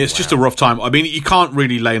 It's just a rough time. I mean, you can't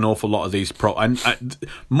really lay an awful lot of these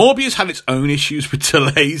Morbius had its own issues with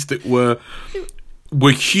delays that were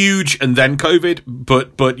huge, and then COVID,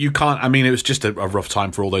 but you can't. I mean, it was just a rough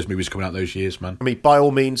time for all those movies coming out those years, man. I mean, by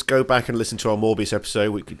all means, go back and listen to our Morbius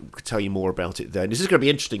episode. We could tell you more about it then. This is going to be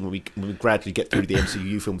interesting when we gradually get through the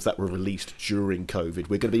MCU films that were released during COVID.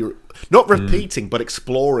 We're going to be not repeating, but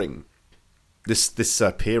exploring this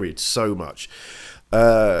period so much.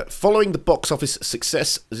 Following the box office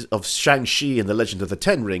success of Shang-Chi and the Legend of the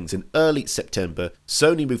Ten Rings in early September,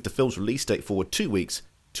 Sony moved the film's release date forward 2 weeks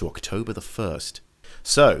to October the 1st.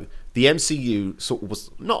 So, the MCU sort of was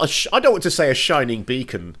not I don't want to say a shining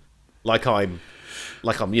beacon, like I'm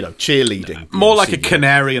cheerleading. More like a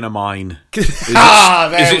canary in a mine. Is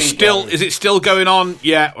it still going on?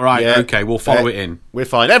 Yeah, right, yeah, okay, we'll follow it in. We're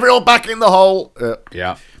fine. Everyone back in the hole.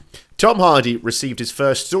 Yeah. Tom Hardy received his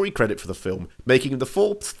first story credit for the film, making him the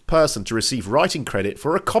fourth person to receive writing credit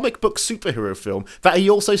for a comic book superhero film that he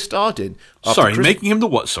also starred in. Making him the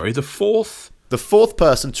what? Sorry, the fourth? The fourth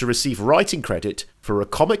person to receive writing credit for a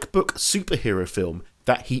comic book superhero film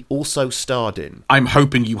that he also starred in. I'm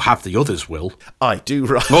hoping you have the others, Will. I do,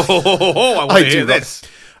 right? I want to hear this.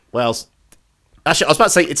 Well, actually, I was about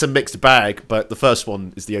to say it's a mixed bag, but the first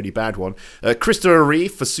one is the only bad one. Christopher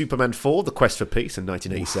Reeve for Superman 4, The Quest for Peace in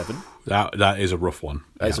 1987. That is a rough one.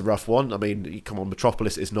 That is a rough one. I mean, come on,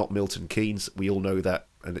 Metropolis is not Milton Keynes. We all know that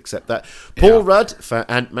and accept that. Paul Rudd for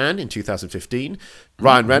Ant-Man in 2015.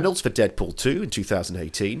 Ryan Reynolds for Deadpool 2 in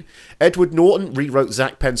 2018. Edward Norton rewrote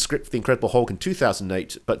Zach Penn's script for The Incredible Hulk in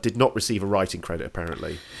 2008, but did not receive a writing credit,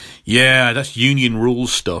 apparently. Yeah, that's union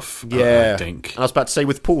rules stuff, yeah. I think. I was about to say,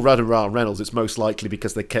 with Paul Rudd and Ryan Reynolds, it's most likely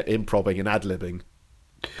because they kept improvising and ad-libbing.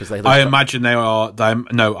 I imagine they are.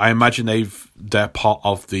 I imagine they're part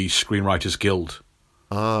of the Screenwriters Guild.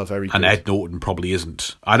 Ah, very good. And Ed Norton probably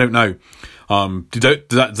isn't. I don't know.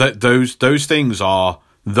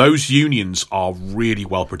 Those unions are really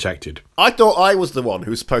well protected. I thought I was the one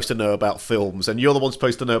who was supposed to know about films, and you're the one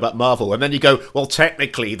supposed to know about Marvel. And then you go, well,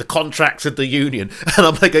 technically, the contract's at the union. And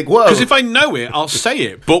I'm like, whoa. Because if I know it, I'll say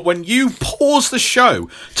it. But when you pause the show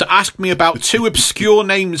to ask me about two obscure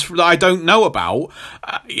names that I don't know about,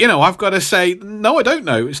 I've got to say, no, I don't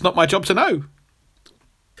know. It's not my job to know.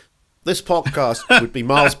 This podcast would be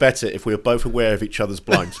miles better if we were both aware of each other's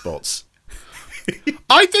blind spots.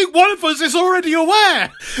 I think one of us is already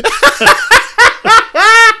aware.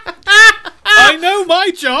 I know my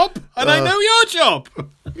job, and I know your job.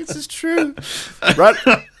 This is true. Right.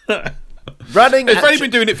 Running. They've only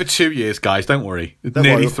been doing it for 2 years, guys. Don't worry.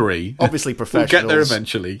 Nearly 3. Obviously, professionals. We'll get there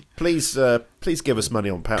eventually. Please give us money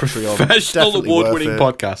on Patreon. Professional award-winning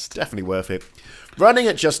podcast. Definitely worth it. Running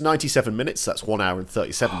at just 97 minutes, that's 1 hour and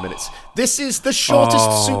 37 minutes. This is the shortest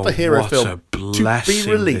superhero film to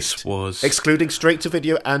be released, excluding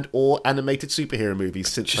straight-to-video and or animated superhero movies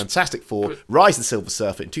since Fantastic Four, Rise of the Silver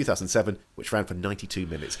Surfer in 2007, which ran for 92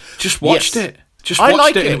 minutes. Just watched it. Just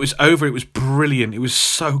watched it and it was over. It was brilliant. It was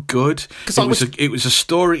so good. It was a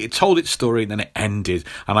story. It told its story and then it ended.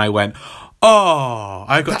 And I went,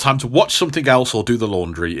 I've got time to watch something else or do the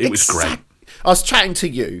laundry. It was great. I was chatting to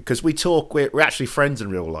you because we're actually friends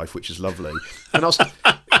in real life, which is lovely. And I was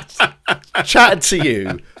chatting to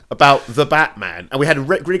you about The Batman, and we had a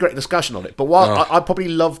really great discussion on it. But while I probably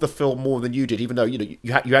love the film more than you did, even though you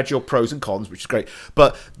had your pros and cons, which is great.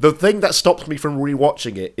 But the thing that stops me from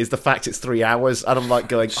rewatching it is the fact it's 3 hours, and I'm like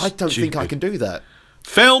going, I don't think I can do that.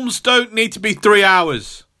 Films don't need to be 3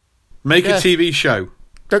 hours. Make a TV show.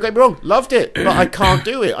 Don't get me wrong, loved it, but I can't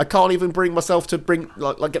do it. I can't even bring myself to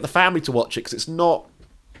get the family to watch it because it's not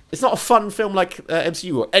a fun film like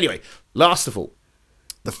MCU. Anyway, last of all,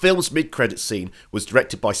 the film's mid-credits scene was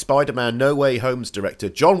directed by Spider-Man No Way Home's director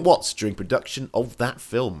John Watts during production of that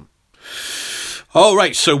film. Oh,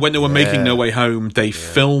 right, so when they were making No Way Home, they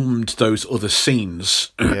filmed those other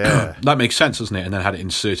scenes. Yeah. That makes sense, doesn't it? And then had it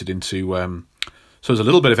inserted into... So there's a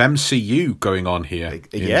little bit of MCU going on here in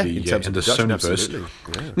the Sonyverse.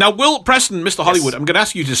 Yeah. Now, Will Preston, Mr. Hollywood, I'm going to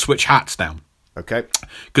ask you to switch hats now. Okay.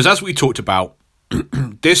 Because as we talked about,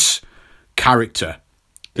 this character,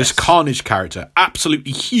 this Carnage character,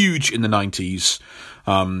 absolutely huge in the 90s,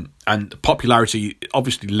 and popularity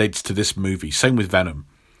obviously led to this movie. Same with Venom.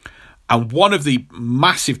 And one of the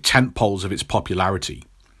massive tentpoles of its popularity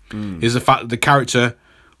is the fact that the character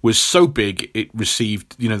was so big, it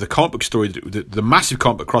received, the comic book story, the massive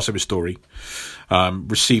comic book crossover story,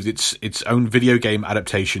 received its own video game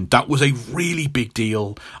adaptation. That was a really big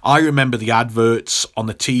deal. I remember the adverts on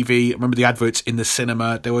the TV. I remember the adverts in the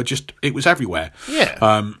cinema. It was everywhere.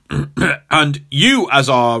 Yeah. And you, as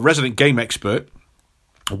our resident game expert,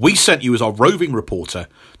 we sent you as our roving reporter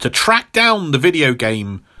to track down the video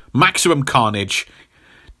game Maximum Carnage,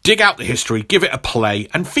 dig out the history, give it a play,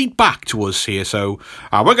 and feed back to us here. So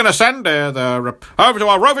we're going to send over to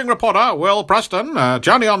our roving reporter, Will Preston,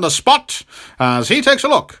 Johnny on the spot, as he takes a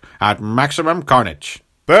look at Maximum Carnage.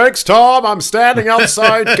 Thanks, Tom. I'm standing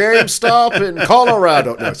outside GameStop in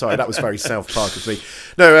Colorado. No, sorry, that was very South Park of me.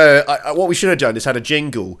 No, what we should have done is had a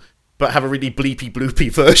jingle, but have a really bleepy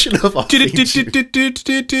bloopy version of our theme tune.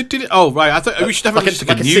 Oh, right. I thought we should have a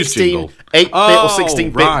news jingle. 8-bit or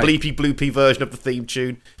 16-bit bleepy bloopy version of the theme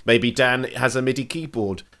tune. Maybe Dan has a MIDI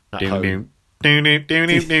keyboard at home. Anyway,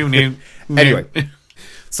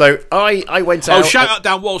 so I went out... Oh, shout out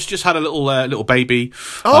Dan Walsh, just had a little baby.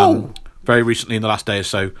 Very recently in the last day or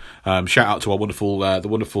so. Shout out to our the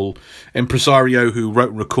wonderful impresario who wrote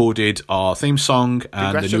and recorded our theme song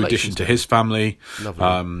and the new addition to his family.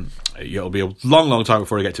 Lovely. It'll be a long, long time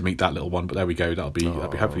before I get to meet that little one, but there we go. That'll be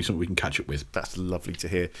hopefully something we can catch up with. That's lovely to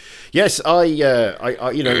hear. Yes, I'm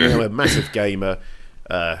a massive gamer,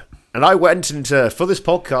 and I went for this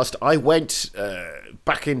podcast. I went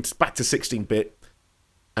back to 16-bit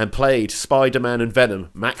and played Spider-Man and Venom: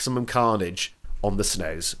 Maximum Carnage on the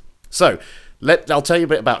SNES. So, I'll tell you a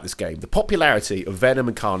bit about this game. The popularity of Venom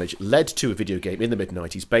and Carnage led to a video game in the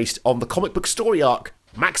mid-90s based on the comic book story arc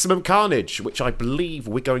Maximum Carnage, which I believe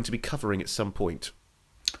we're going to be covering at some point.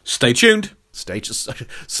 Stay tuned.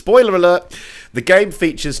 Spoiler alert. The game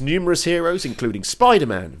features numerous heroes, including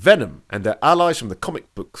Spider-Man, Venom, and their allies from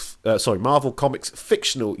the Marvel Comics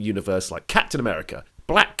fictional universe like Captain America,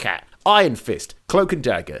 Black Cat, Iron Fist, Cloak and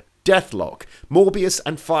Dagger, Deathlock, Morbius,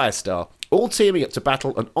 and Firestar, all teaming up to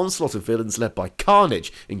battle an onslaught of villains led by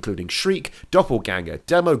Carnage, including Shriek, Doppelganger,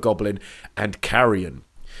 Demo Goblin, and Carrion.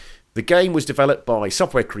 The game was developed by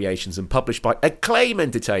Software Creations and published by Acclaim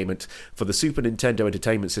Entertainment for the Super Nintendo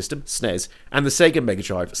Entertainment System, SNES, and the Sega Mega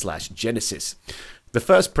Drive/Genesis. The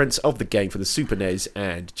first prints of the game for the Super NES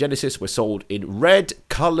and Genesis were sold in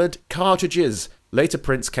red-coloured cartridges. Later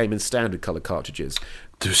prints came in standard colour cartridges.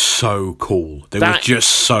 They're so cool. They were just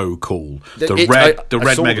so cool. The red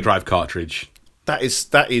Mega Drive cartridge. That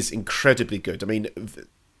is incredibly good. I mean,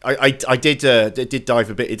 I did dive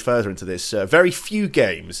a bit further into this. Very few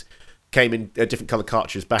games came in different colour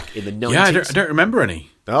cartridges back in the 90s. Yeah, I don't remember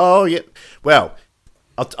any. Oh yeah. Well,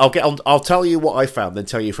 I'll tell you what I found, then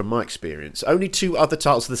tell you from my experience. Only 2 other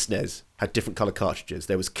titles of the SNES had different colour cartridges.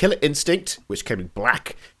 There was Killer Instinct, which came in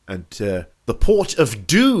black, and The Port of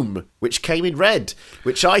Doom, which came in red,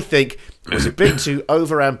 which I think was a bit too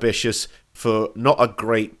overambitious for not a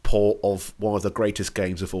great port of one of the greatest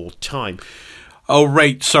games of all time. Oh,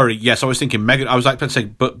 right. Sorry. Yes, I was thinking Mega. I was like to say,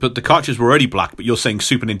 but the cartridges were already black. But you're saying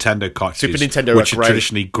Super Nintendo cartridges, Super Nintendo which are are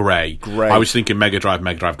traditionally grey. Grey. I was thinking Mega Drive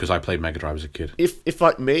because I played Mega Drive as a kid. If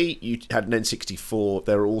like me, you had an N64,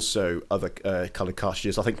 there are also other coloured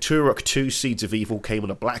cartridges. I think Turok 2 Seeds of Evil came on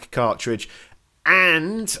a black cartridge,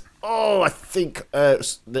 and I think there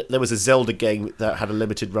was a Zelda game that had a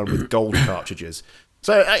limited run with gold cartridges.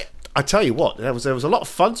 So I tell you what, there was a lot of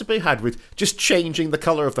fun to be had with just changing the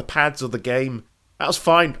colour of the pads of the game. That was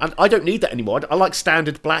fine, and I don't need that anymore. I like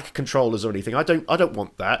standard black controllers or anything. I don't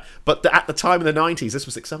want that. But at the time in the 90s, this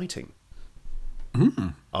was exciting.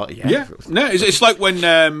 Yeah. No, it's like when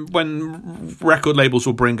record labels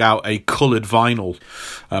will bring out a coloured vinyl.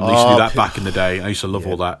 They used to do that back in the day. I used to love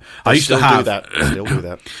all that. I used to have still do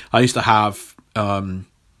that. I used to have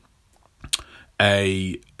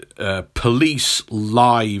a Police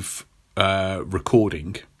live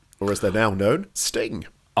recording, or as they're now known, Sting,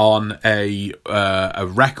 on a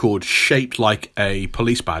record shaped like a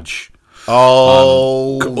police badge.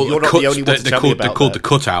 Oh, you're not the only one to tell me about They're called the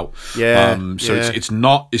cutout. Yeah. So yeah. it's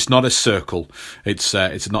not a circle. It's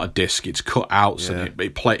not a disc. It's cut out. So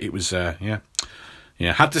it was had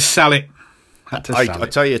to sell it. I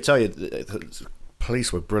tell you, the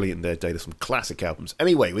Police were brilliant in their day. There's some classic albums.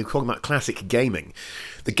 Anyway, we're talking about classic gaming.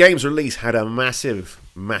 The game's release had a massive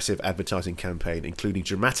advertising campaign, including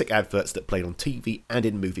dramatic adverts that played on TV and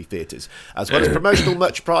in movie theatres, as well as promotional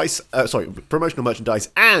merchandise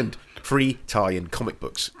and free tie-in comic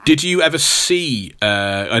books. Did you ever see?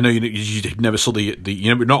 I know you never saw the.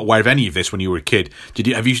 You're not aware of any of this when you were a kid.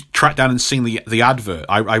 Have you tracked down and seen the advert?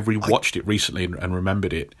 I rewatched it recently and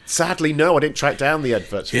remembered it. Sadly, no, I didn't track down the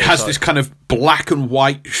adverts. It has this kind of black and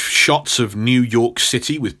white shots of New York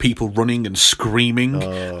City with people running and screaming,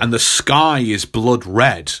 and the sky is blood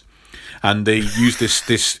red. And they use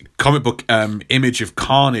this comic book image of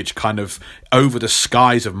carnage kind of over the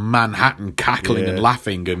skies of Manhattan, cackling and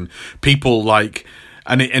laughing, and people like,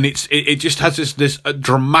 and it just has this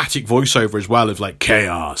dramatic voiceover as well of like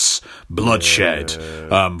chaos, bloodshed,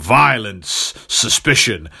 violence,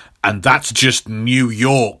 suspicion. And that's just New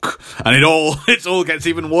York, and it all gets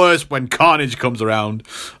even worse when carnage comes around.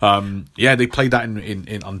 They played that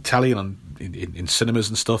in on telly and in cinemas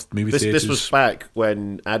and stuff, movie theaters. This was back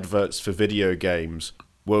when adverts for video games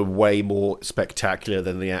were way more spectacular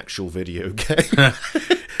than the actual video game.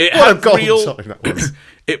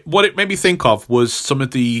 What it made me think of was some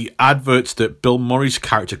of the adverts that Bill Murray's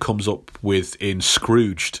character comes up with in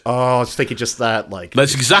Scrooged. Oh, I was thinking just that.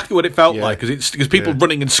 That's exactly what it felt like, because people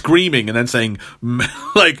running and screaming and then saying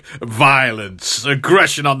like violence,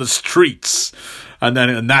 aggression on the streets,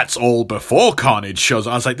 and that's all before carnage shows.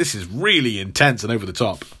 I was like, this is really intense and over the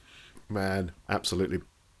top. Man, absolutely.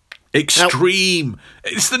 Extreme.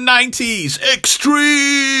 It's the 90s.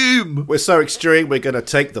 Extreme. We're so extreme, we're going to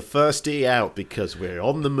take the first E out because we're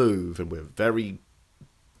on the move and we're very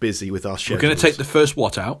busy with our schedules. We're going to take the first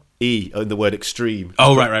what out? E in the word extreme.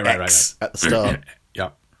 Oh, right. X at the start.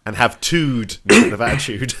 Yeah. And have tude instead of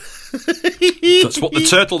attitude. That's what the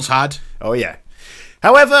Turtles had. Oh, yeah.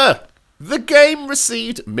 However, the game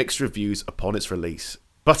received mixed reviews upon its release.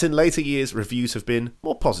 But in later years, reviews have been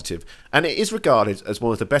more positive, and it is regarded as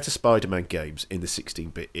one of the better Spider-Man games in the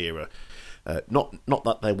 16-bit era. Not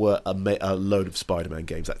that there were a load of Spider-Man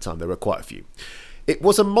games at that time, there were quite a few. It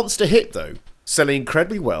was a monster hit, though, selling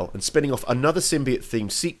incredibly well and spinning off another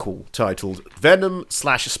symbiote-themed sequel titled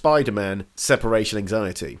Venom/Spider-Man Separation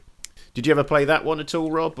Anxiety. Did you ever play that one at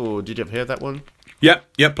all, Rob, or did you ever hear that one?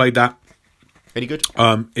 Yep, played that. Any good?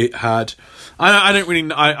 It had. I don't really.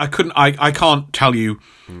 I couldn't. I can't tell you.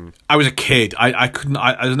 I was a kid. I couldn't.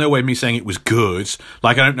 There's no way of me saying it was good.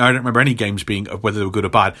 Like I don't know. I don't remember any games being whether they were good or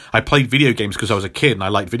bad. I played video games because I was a kid and I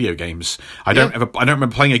liked video games. I don't remember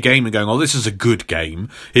playing a game and going, "Oh, this is a good game."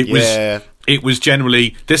 It was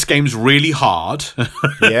generally, this game's really hard.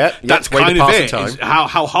 That's kind of it.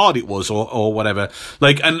 How hard it was, or whatever.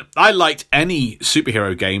 And I liked any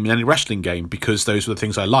superhero game and any wrestling game because those were the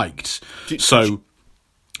things I liked.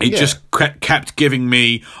 It just kept giving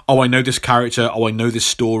me, I know this character, I know this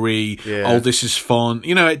story, this is fun.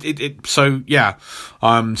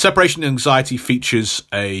 Separation Anxiety features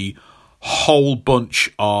a whole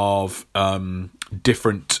bunch of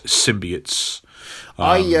different symbiotes.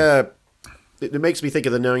 It makes me think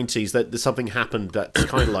of the 90s, that there's something happened that's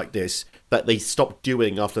kind of like this, that they stopped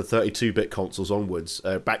doing after 32-bit consoles onwards,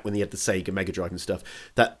 back when they had the Sega Mega Drive and stuff,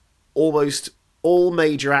 that almost all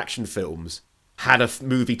major action films had a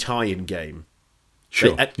movie tie-in game.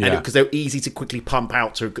 Sure. Because they were easy to quickly pump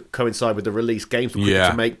out to coincide with the release. Games were quick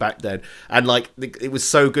to make back then, and like it was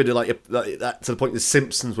so good. Like that to the point the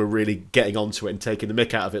Simpsons were really getting onto it and taking the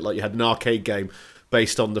mick out of it. Like you had an arcade game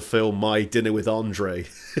based on the film My Dinner with Andre.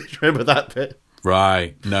 Do you remember that bit?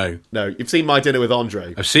 Right. No, you've seen My Dinner with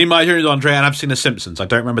Andre. I've seen My Dinner with Andre, and I've seen The Simpsons. I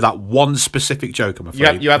don't remember that one specific joke, I'm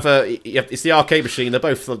afraid. You have it's the arcade machine. They're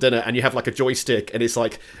both for dinner, and you have like a joystick, and it's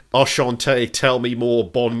like Enchanté, tell me more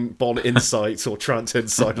Bon insights or trance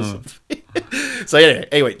insight or something. So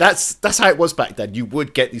anyway, that's how it was back then. You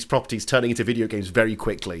would get these properties turning into video games very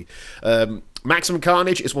quickly. Maximum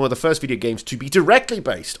Carnage is one of the first video games to be directly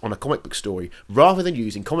based on a comic book story rather than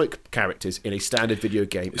using comic characters in a standard video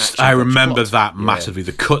game. I remember that massively.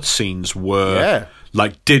 The cutscenes were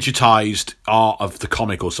like digitized art of the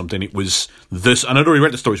comic or something. It was this, and I'd already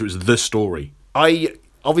read the story, so it was the story.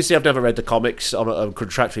 Obviously, I've never read the comics. I'm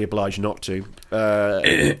contractually obliged not to.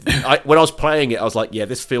 When I was playing it, I was like, yeah,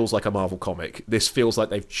 this feels like a Marvel comic. This feels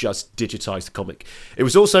like they've just digitized the comic. It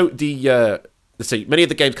was also the... let's see, many of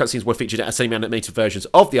the game's cutscenes were featured as semi-animated versions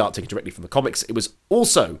of the art taken directly from the comics. It was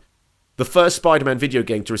also the first Spider-Man video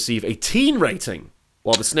game to receive a teen rating,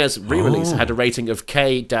 while the SNES re-release had a rating of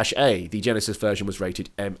K-A. The Genesis version was rated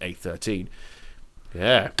MA13.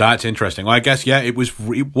 Yeah, that's interesting. Well, I guess it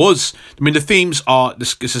was. I mean, the themes are.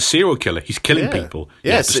 It's a serial killer. He's killing people.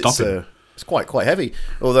 Yes, to stop him. It's quite heavy.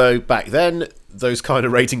 Although back then, those kind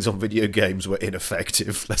of ratings on video games were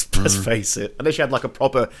ineffective. Let's face it. Unless you had like a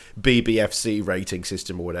proper BBFC rating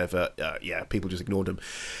system or whatever, people just ignored them.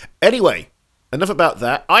 Anyway, enough about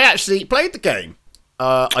that. I actually played the game.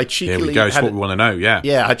 I cheekily. Here we go. That's what we want to know.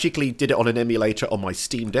 Yeah, I cheekily did it on an emulator on my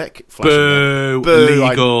Steam Deck. Boo!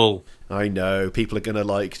 Legal. I know people are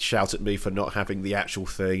gonna shout at me for not having the actual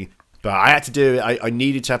thing, but I had to do it. I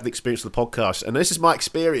needed to have the experience of the podcast, and this is my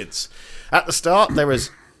experience. At the start, there was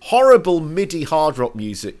horrible MIDI hard rock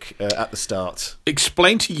music at the start.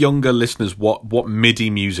 Explain to younger listeners what MIDI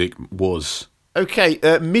music was. Okay,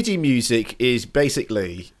 MIDI music is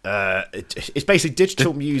basically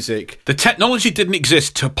digital music. The technology didn't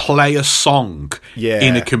exist to play a song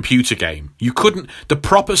in a computer game. You couldn't the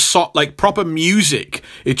proper proper music.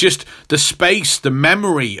 It just the space, the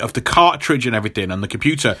memory of the cartridge and everything and the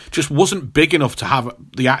computer just wasn't big enough to have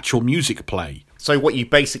the actual music play. So what you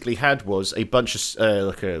basically had was a bunch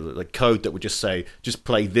of like code that would just say, just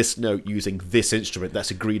play this note using this instrument that's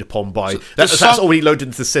agreed upon by... That's already loaded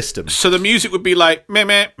into the system. So the music would be like...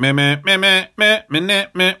 It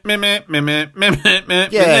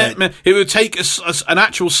would take an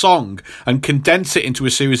actual song and condense it into a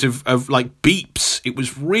series of like beeps. It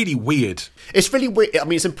was really weird. It's really weird. I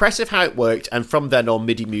mean, it's impressive how it worked, and from then on,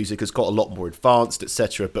 MIDI music has got a lot more advanced,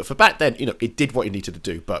 etc. But for back then, it did what it needed to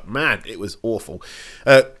do. But man, it was awful.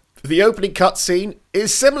 The opening cutscene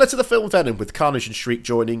is similar to the film Venom, with Carnage and Shriek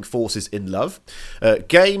joining forces in love.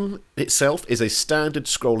 Game itself is a standard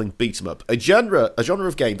scrolling beat 'em up, a genre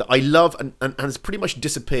of game that I love and has pretty much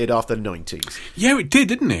disappeared after the 90s. Yeah, it did,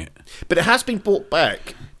 didn't it? But it has been brought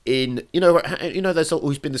back. There's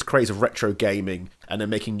always been this craze of retro gaming, and they're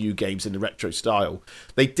making new games in the retro style.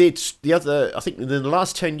 They did I think in the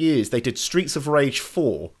last 10 years, they did Streets of Rage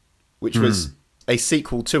 4, which was a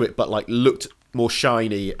sequel to it, but looked more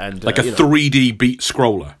shiny and like a 3D beat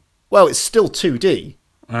scroller. Well, it's still 2D,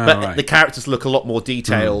 but the characters look a lot more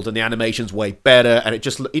detailed, and the animation's way better, and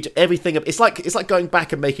everything. It's like going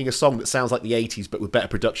back and making a song that sounds like the 80s, but with better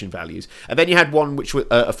production values. And then you had one which was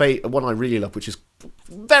one I really love, which is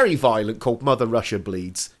very violent, called Mother Russia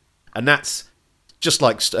Bleeds, and that's just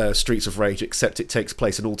like Streets of Rage, except it takes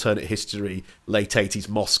place in alternate history, late 80s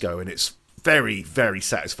Moscow, and it's very, very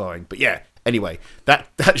satisfying. But yeah, anyway, that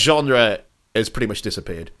genre has pretty much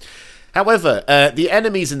disappeared. However, the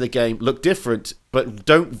enemies in the game look different, but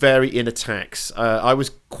don't vary in attacks. I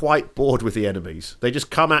was quite bored with the enemies. They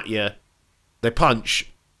just come at you, they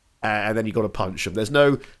punch, and then you got to punch them. There's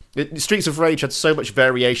no... Streets of Rage had so much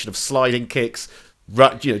variation of sliding kicks,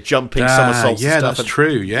 jumping somersaults and stuff. That's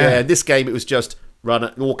true, yeah. In this game, it was just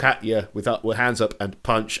walk at you with hands up and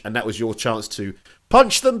punch, and that was your chance to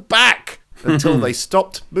punch them back until they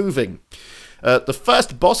stopped moving. The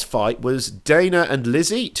first boss fight was Dana and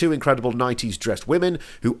Lizzie, two incredible 90s dressed women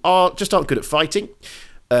who aren't good at fighting,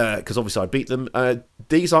 because obviously I beat them.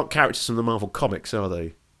 These aren't characters from the Marvel comics, are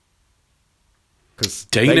they?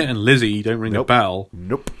 Dana and Lizzie don't ring a bell.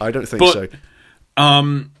 Nope, I don't think so.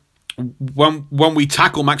 When we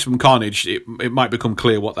tackle Maximum Carnage, it might become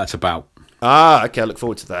clear what that's about. Okay, I look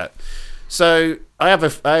forward to that. So I have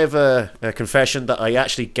a confession that I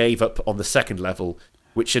actually gave up on the second level,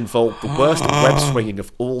 which involved the worst web swinging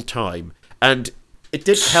of all time. And It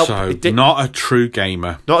did help. So, not a true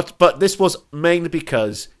gamer. But this was mainly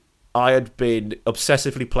because I had been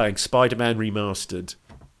obsessively playing Spider-Man Remastered,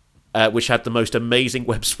 which had the most amazing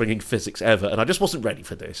web-springing physics ever, and I just wasn't ready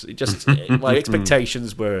for this. My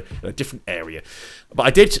expectations were in a different area. But I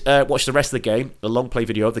did watch the rest of the game, a long play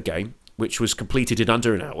video of the game, which was completed in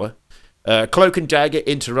under an hour. Cloak and Dagger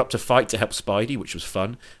interrupt a fight to help Spidey, which was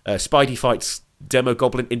fun. Spidey fights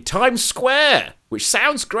Demogoblin in Times Square, which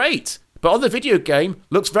sounds great, but on the video game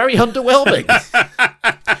looks very underwhelming.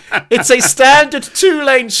 It's a standard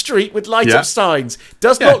 2-lane street with light-up signs.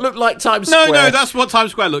 Does not look like Times Square. No, that's what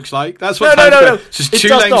Times Square looks like. That's what Times Square. It's just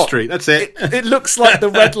 2-lane street. That's it. It looks like the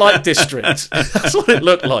red light district. That's what it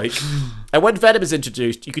looked like. And when Venom is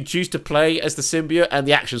introduced, you can choose to play as the symbiote, and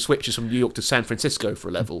the action switches from New York to San Francisco for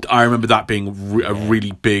a level. I remember that being a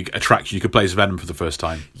really big attraction. You could play as Venom for the first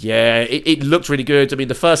time. Yeah, it looked really good. I mean,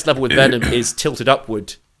 the first level with Venom is tilted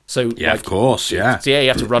upward. So, of course, yeah. So, you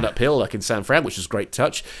have to run uphill like in San Fran, which is a great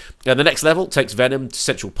touch. And the next level takes Venom to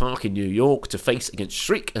Central Park in New York to face against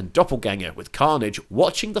Shriek and Doppelganger, with Carnage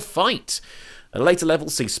watching the fight. A later level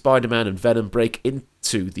sees Spider-Man and Venom break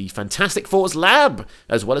into the Fantastic Four's lab,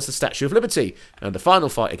 as well as the Statue of Liberty. And the final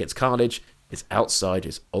fight against Carnage is outside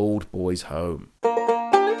his old boy's home.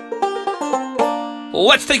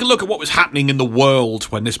 Let's take a look at what was happening in the world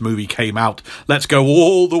when this movie came out. Let's go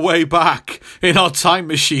all the way back in our time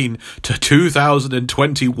machine to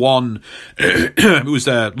 2021. It was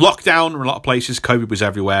lockdown in a lot of places. COVID was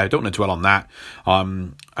everywhere. I don't want to dwell on that.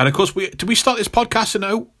 And of course, did we start this podcast in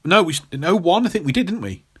 01? I think we did, didn't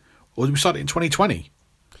we? Or did we start it in 2020?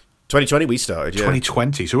 2020 we started, yeah.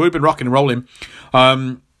 2020. So we've been rocking and rolling.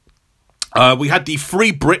 We had the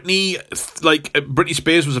Free Britney, Britney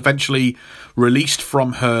Spears was eventually released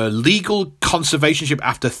from her legal conservationship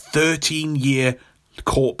after 13-year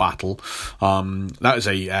court battle. That was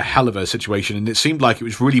a hell of a situation, and it seemed like it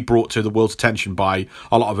was really brought to the world's attention by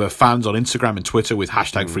a lot of her fans on Instagram and Twitter with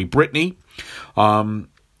hashtag Free Britney.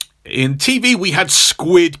 In TV, we had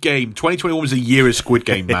Squid Game. 2021 was a year of Squid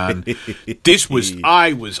Game, man. This was,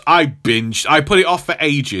 I binged. I put it off for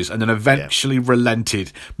ages and then eventually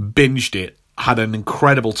relented, binged it, had an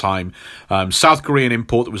incredible time. South Korean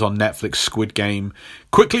import that was on Netflix, Squid Game,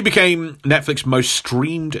 quickly became Netflix's most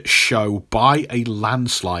streamed show by a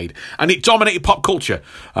landslide. And it dominated pop culture.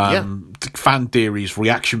 Fan theories,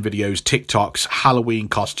 reaction videos, TikToks, Halloween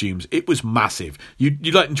costumes. It was massive. You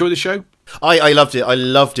enjoy the show? I loved it. I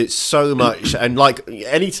loved it so much. And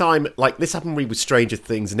anytime, this happened with Stranger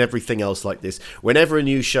Things and everything else like this, whenever a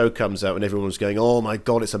new show comes out and everyone's going, oh my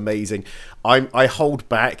God, it's amazing, I hold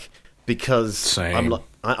back because Same.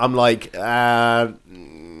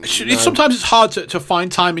 Sometimes it's hard to find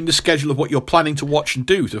time in the schedule of what you're planning to watch and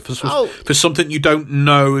do for something you don't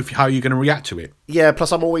know how you're going to react to it. Yeah,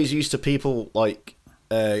 plus I'm always used to people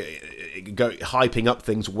hyping up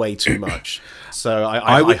things way too much, so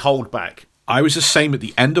I hold back. I was the same at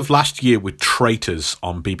the end of last year with Traitors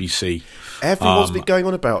on BBC. Everyone's been going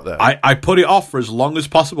on about that. I put it off for as long as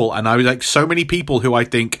possible, and I was like, so many people who I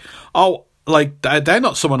think, they're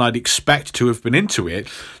not someone I'd expect to have been into it,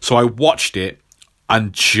 so I watched it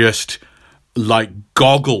and just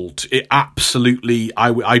goggled it absolutely.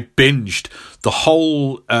 I binged the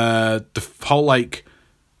whole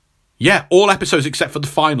all episodes except for the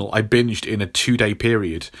final. I binged in a 2-day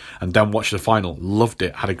period and then watched the final. Loved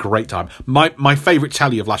it. Had a great time. My favourite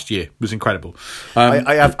tally of last year was incredible.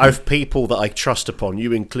 I have people that I trust upon,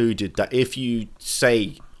 you included, that if you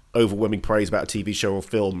say overwhelming praise about a TV show or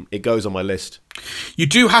film, it goes on my list. You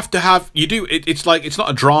do have to have. It's not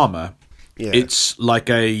a drama. Yeah. It's like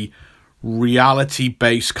a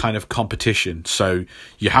reality-based kind of competition, so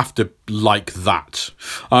you have to like that.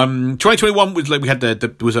 2021 was we had there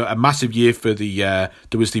was a massive year for there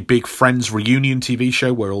was the big Friends reunion TV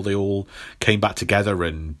show where they all came back together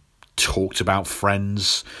and talked about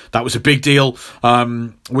Friends. That was a big deal.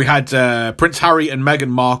 We had Prince Harry and Meghan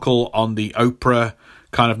Markle on the Oprah,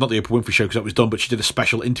 kind of not the Oprah Winfrey show because that was done, but she did a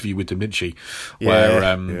special interview with them, didn't she?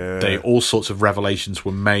 Where all sorts of revelations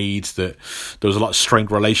were made, that there was a lot of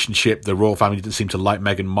strained relationship. The royal family didn't seem to like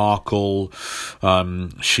Meghan Markle.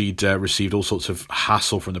 She'd received all sorts of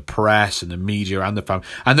hassle from the press and the media and the family.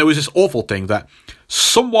 And there was this awful thing that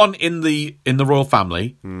someone in the royal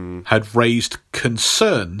family had raised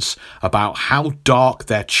concerns about how dark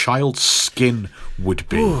their child's skin would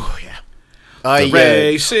be. Ooh, yeah.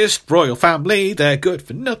 Racist royal family, they're good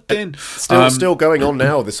for nothing. Still going on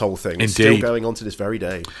now, this whole thing. It's indeed. Still going on to this very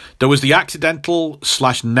day. There was the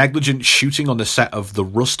accidental/negligent shooting on the set of the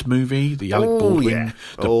Rust movie, the Alec Baldwin,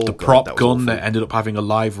 the prop gun that ended up having a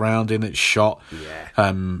live round in its shot.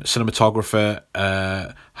 Cinematographer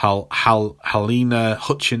Helena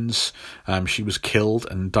Hutchins, she was killed,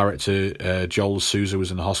 and director Joel Souza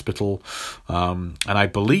was in the hospital. And I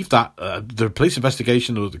believe that the police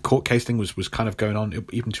investigation or the court case thing was kind of going on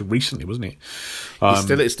even too recently, wasn't it?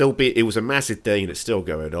 It was a massive thing, and it's still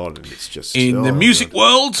going on, and it's just in the music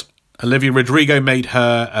world. Olivia Rodrigo made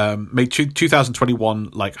 2021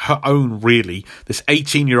 like her own, really. This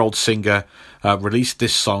 18-year-old singer released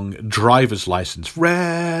this song, Driver's License,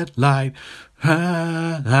 Red Light,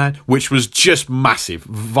 which was just massive.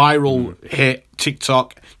 Viral hit,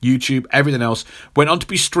 TikTok, YouTube, everything else. Went on to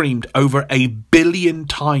be streamed over 1 billion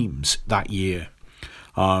times that year.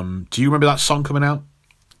 Do you remember that song coming out?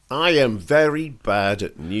 I am very bad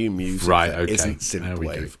at new music. Right, okay. Isn't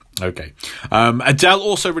synthwave. Okay. Adele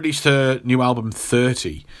also released her new album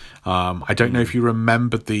 30. I don't know if you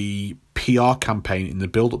remember the PR campaign in the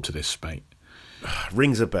build-up to this, mate.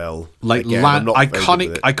 Rings a bell. Like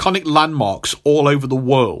iconic landmarks all over the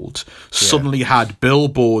world suddenly had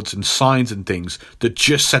billboards and signs and things that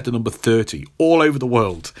just said the number 30 all over the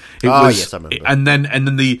world. Yes, I remember. And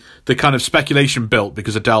then the kind of speculation built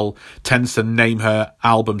because Adele tends to name her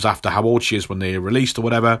albums after how old she is when they are released or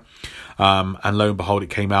whatever. And lo and behold, it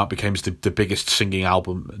came out, became the biggest selling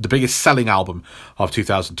album of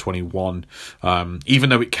 2021. Even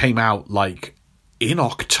though it came out like in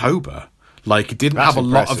October. Like, it didn't have a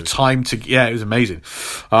lot of time to... Yeah, it was amazing.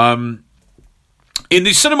 In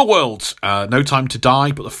the cinema world, No Time to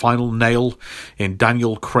Die, but the final nail in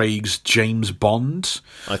Daniel Craig's James Bond.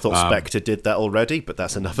 I thought Spectre did that already, but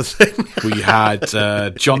that's another thing. We had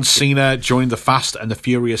John Cena join the Fast and the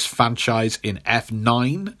Furious franchise in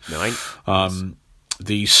F9.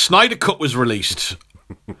 The Snyder Cut was released...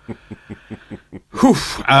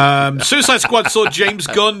 Suicide Squad saw James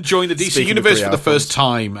Gunn join the DC Universe for the first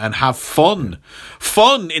time and have fun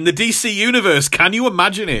in the DC Universe. Can you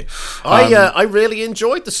imagine it? I really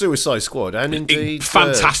enjoyed the Suicide Squad, and indeed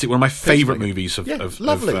fantastic. One of my favourite movies of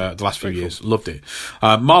the last few years. Cool. Loved it.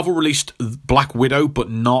 Marvel released Black Widow, but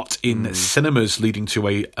not in cinemas, leading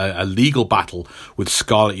to a legal battle with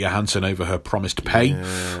Scarlett Johansson over her promised pay.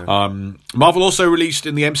 Marvel also released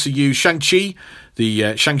in the MCU Shang-Chi, the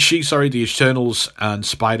Eternals, and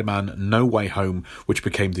Spider-Man No Way Home, which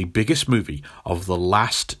became the biggest movie of the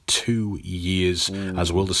last 2 years,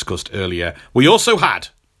 as Will discussed earlier. We also had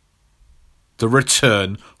the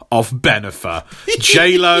return of Bennifer.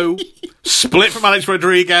 J-Lo, split from Alex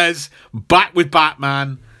Rodriguez, back with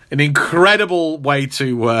Batman. An incredible way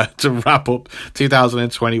to wrap up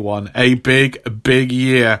 2021. A big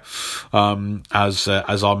year as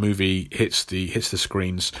our movie hits the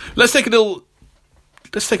screens. Let's take a little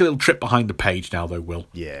trip behind the page now, though, Will.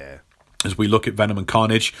 Yeah. As we look at Venom and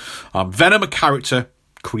Carnage. Venom, a character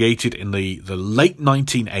created in the late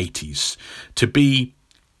 1980s to be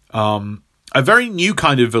a very new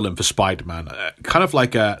kind of villain for Spider-Man. Kind of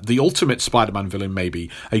like the ultimate Spider-Man villain,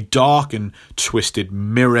 maybe. A dark and twisted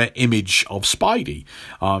mirror image of Spidey.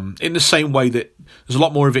 In the same way that there's a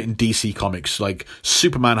lot more of it in DC Comics. Like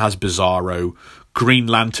Superman has Bizarro, Green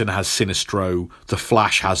Lantern has Sinestro, the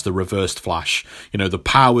Flash has the reversed Flash. You know, the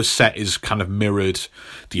power set is kind of mirrored,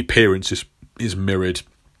 the appearance is mirrored.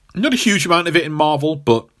 Not a huge amount of it in Marvel,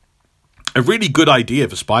 but a really good idea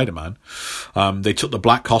for Spider-Man. They took the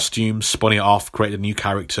black costume, spun it off, created a new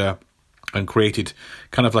character, and created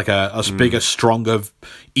kind of like a bigger, stronger,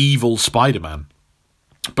 evil Spider-Man.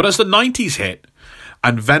 But as the 90s hit,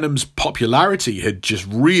 and Venom's popularity had just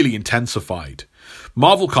really intensified,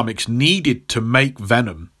 Marvel Comics needed to make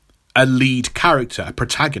Venom a lead character, a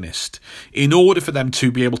protagonist, in order for them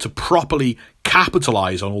to be able to properly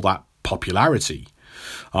capitalize on all that popularity.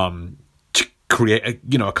 To create a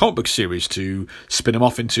comic book series, to spin him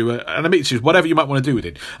off into an animated series, whatever you might want to do with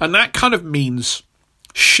it. And that kind of means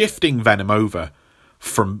shifting Venom over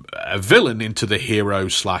from a villain into the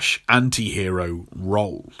hero/anti-hero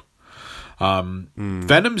role.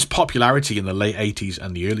 Venom's popularity in the late 80s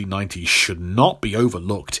and the early 90s should not be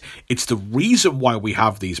overlooked. It's the reason why we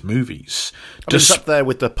have these movies. It's up there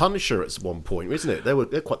with the Punisher at one point, isn't it?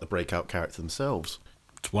 They're quite the breakout character themselves.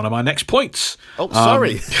 It's one of my next points. Oh,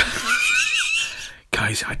 sorry.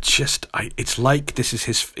 Guys, it's like this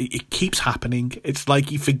is it keeps happening. It's like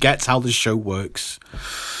he forgets how the show works.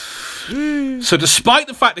 So despite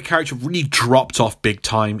the fact the character really dropped off big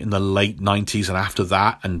time in the late 90s and after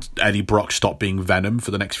that, and Eddie Brock stopped being Venom for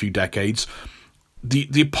the next few decades,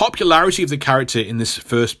 the popularity of the character in this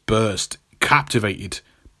first burst captivated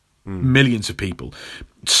millions of people.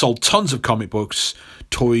 It sold tons of comic books,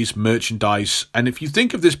 toys, merchandise, and if you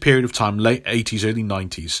think of this period of time, late 80s, early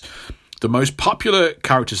 90s, the most popular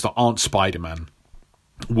characters that aren't Spider-Man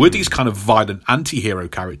were these kind of violent anti-hero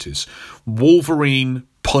characters. Wolverine,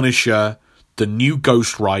 Punisher, the new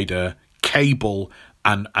Ghost Rider, Cable,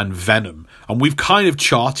 and Venom. And we've kind of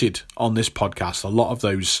charted on this podcast a lot of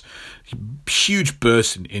those huge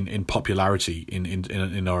bursts in popularity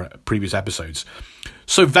in our previous episodes.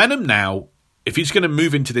 So Venom now, if he's going to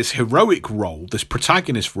move into this heroic role, this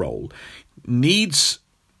protagonist role, needs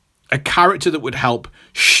a character that would help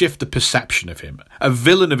shift the perception of him, a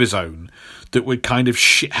villain of his own that would kind of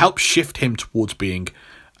help shift him towards being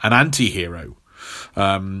an anti-hero.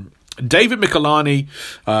 David Michelinie,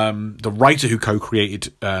 the writer who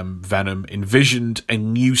co-created Venom, envisioned a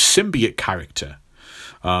new symbiote character.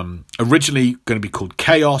 Originally going to be called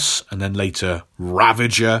Chaos, and then later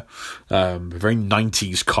Ravager, very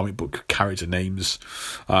 90s comic book character names.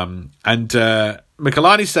 And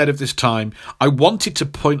Michelinie said of this time, I wanted to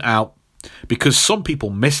point out, because some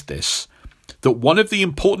people missed this, that one of the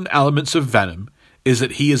important elements of Venom is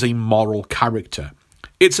that he is a moral character.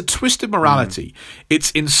 It's a twisted morality.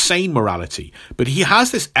 It's insane morality. But he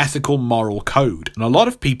has this ethical moral code, and a lot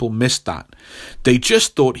of people missed that. They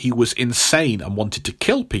just thought he was insane and wanted to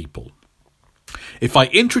kill people. If I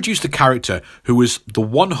introduced a character who was the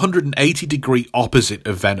 180-degree opposite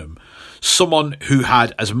of Venom, someone who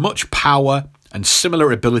had as much power and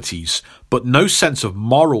similar abilities, but no sense of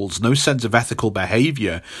morals, no sense of ethical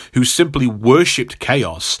behaviour, who simply worshipped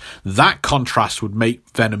chaos, that contrast would make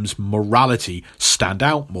Venom's morality stand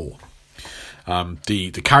out more.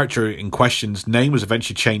 The character in question's name was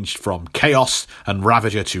eventually changed from Chaos and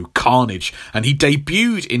Ravager to Carnage, and he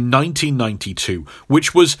debuted in 1992,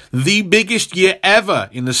 which was the biggest year ever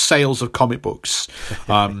in the sales of comic books.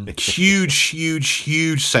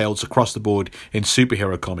 Huge sales across the board in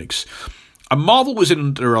superhero comics. And Marvel was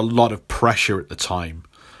under a lot of pressure at the time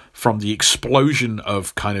from the explosion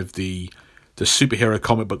of kind of the superhero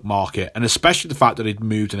comic book market, and especially the fact that it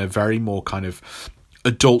moved in a very more kind of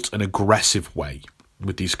adult and aggressive way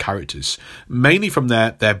with these characters, mainly from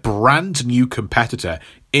their brand new competitor,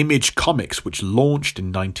 Image Comics, which launched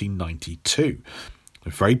in 1992.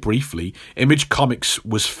 Very briefly, Image Comics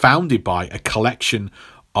was founded by a collection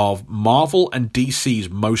of Marvel and DC's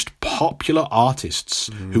most popular artists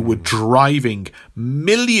who were driving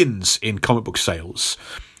millions in comic book sales.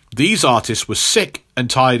 These artists were sick and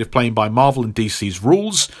tired of playing by Marvel and DC's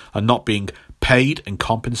rules and not being paid and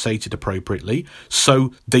compensated appropriately,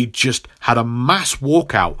 so they just had a mass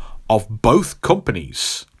walkout of both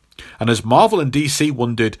companies. And as Marvel and DC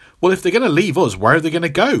wondered, well, if they're going to leave us, where are they going to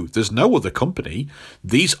go? There's no other company.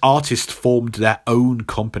 These artists formed their own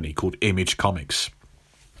company called Image Comics.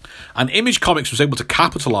 And Image Comics was able to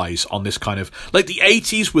capitalize on this kind of, like the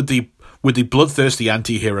 80s with the bloodthirsty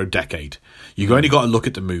anti-hero decade. You've only got to look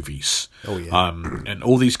at the movies. Oh, yeah. And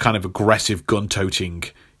all these kind of aggressive gun-toting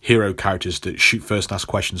hero characters that shoot first and ask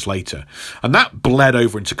questions later. And that bled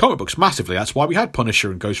over into comic books massively. That's why we had Punisher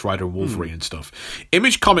and Ghost Rider and Wolverine and stuff.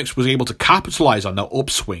 Image Comics was able to capitalize on that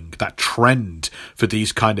upswing, that trend for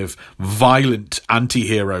these kind of violent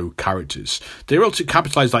anti-hero characters. They were able to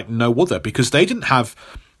capitalize like no other because they didn't have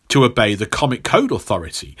to obey the Comic Code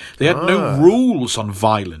Authority. They had no rules on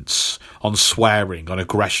violence, on swearing, on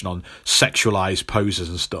aggression, on sexualized poses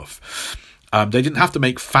and stuff. They didn't have to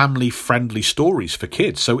make family-friendly stories for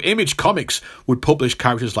kids. So Image Comics would publish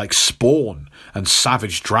characters like Spawn and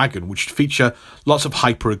Savage Dragon, which feature lots of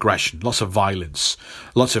hyper-aggression, lots of violence,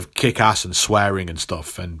 lots of kick-ass and swearing and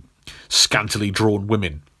stuff, and scantily drawn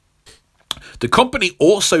women. The company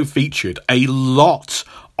also featured a lot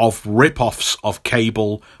of rip-offs of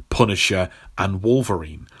Cable, Punisher, and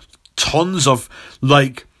Wolverine. Tons of,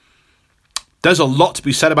 there's a lot to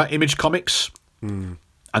be said about Image Comics.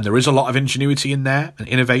 And there is a lot of ingenuity in there and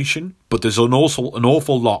innovation, but there's an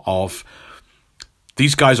awful lot of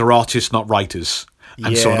these guys are artists, not writers.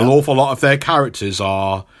 And so an awful lot of their characters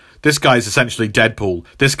are, this guy's essentially Deadpool,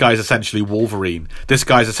 this guy's essentially Wolverine, this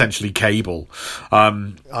guy's essentially Cable.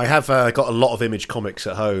 I have got a lot of Image Comics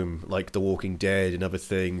at home, like The Walking Dead and other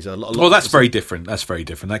things. That's very different. That's very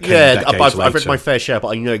different. That came I've read my fair share, but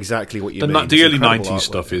I know exactly what you mean. The early 90s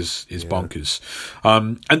stuff is bonkers.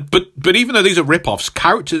 But even though these are rip-offs,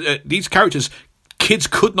 these characters, kids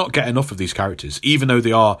could not get enough of these characters, even though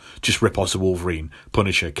they are just rip-offs of Wolverine,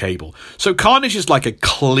 Punisher, Cable. So Carnage is like a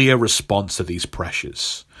clear response to these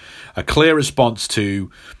pressures. A clear response to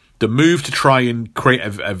the move to try and create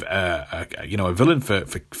a villain for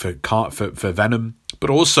Venom, but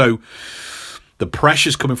also the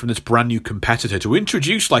pressure's coming from this brand new competitor to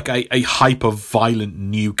introduce like a hyper-violent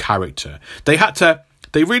new character. They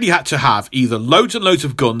really had to have either loads and loads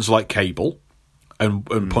of guns like Cable and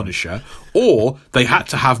Punisher, or they had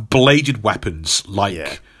to have bladed weapons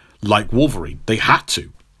like Wolverine. They had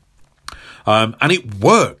to. And it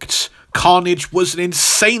worked. Carnage was an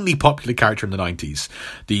insanely popular character in the 90s.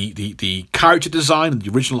 The character design and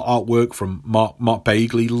the original artwork from Mark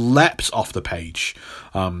Bagley leapt off the page.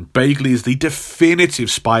 Bagley is the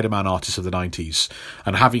definitive Spider-Man artist of the 90s,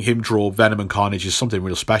 and having him draw Venom and Carnage is something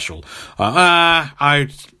real special. No,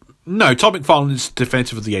 Todd McFarlane is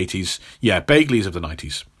definitive of the 80s. Yeah, Bagley is of the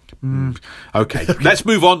 90s. Okay, let's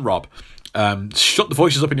move on, Rob. Shut the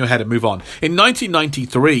voices up in your head and move on. In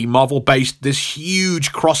 1993, Marvel based this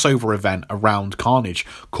huge crossover event around Carnage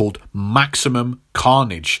called Maximum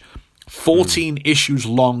Carnage. 14 issues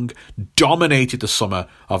long, dominated the summer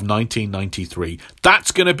of 1993.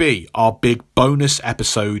 That's going to be our big bonus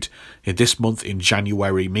episode in this month in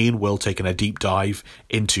January. Me and Will taking a deep dive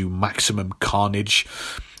into Maximum Carnage.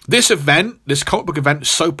 This event, this comic book event, is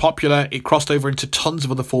so popular, it crossed over into tons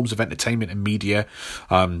of other forms of entertainment and media.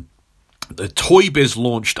 The Toy Biz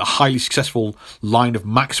launched a highly successful line of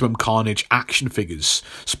Maximum Carnage action figures.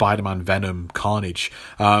 Spider-Man, Venom, Carnage.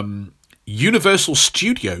 Universal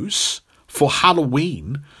Studios, for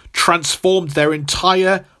Halloween, transformed their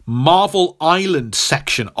entire Marvel Island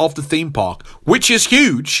section of the theme park, which is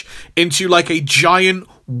huge, into like a giant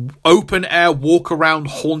open-air walk-around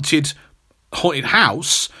haunted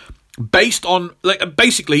house based on like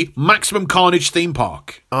basically Maximum Carnage theme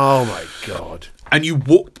park. Oh my god. And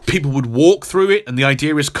people would walk through it, and the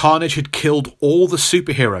idea is Carnage had killed all the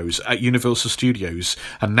superheroes at Universal Studios,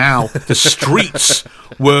 and now the streets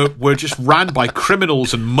were just ran by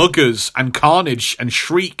criminals and muggers and Carnage and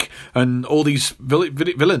Shriek and all these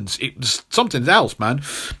villains. It's something else, man.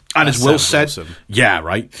 And as Will said, awesome. Yeah,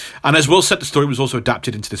 right. And as Will said, the story was also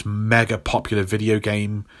adapted into this mega popular video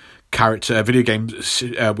game which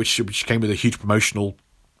came with a huge promotional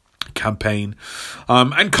campaign.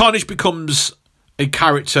 And Carnage becomes a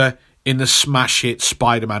character in the smash hit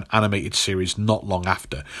Spider-Man animated series not long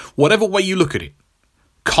after. Whatever way you look at it,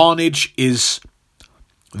 Carnage is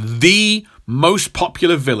the most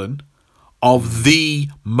popular villain of the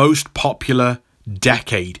most popular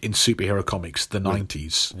decade in superhero comics, the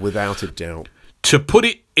 90s. Without a doubt. To put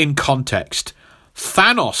it in context,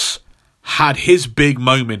 Thanos had his big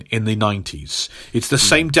moment in the 90s. It's the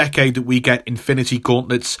same decade that we get Infinity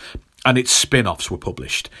Gauntlets and its spin-offs were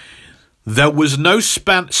published. There was no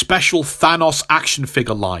special Thanos action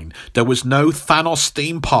figure line. There was no Thanos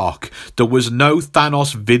theme park. There was no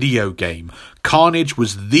Thanos video game. Carnage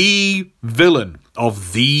was the villain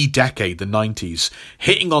of the decade, the 90s,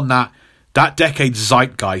 hitting on that decade's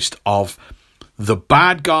zeitgeist of the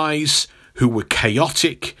bad guys who were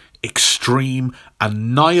chaotic, extreme,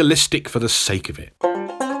 and nihilistic for the sake of it.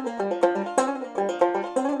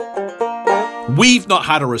 We've not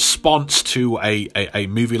had a response to a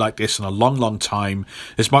movie like this in a long, long time.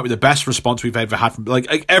 This might be the best response we've ever had from like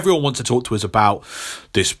everyone wants to talk to us about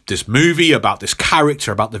this movie, about this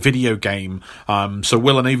character, about the video game. So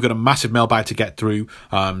Will, I know you've got a massive mailbag to get through.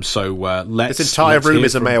 Let's this entire room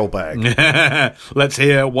is a mailbag. Let's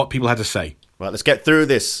hear what people had to say. Right, let's get through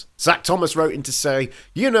this. Zach Thomas wrote in to say,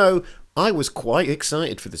 I was quite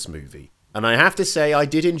excited for this movie. And I have to say, I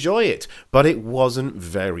did enjoy it, but it wasn't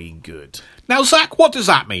very good. Now, Zach, what does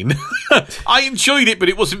that mean? I enjoyed it, but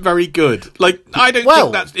it wasn't very good. Like, I don't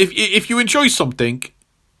think that's... If you enjoy something,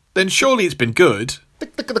 then surely it's been good.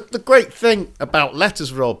 The great thing about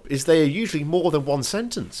letters, Rob, is they are usually more than one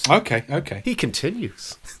sentence. Okay. He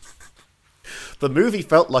continues. The movie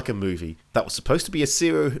felt like a movie that was supposed to be a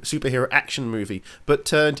superhero action movie, but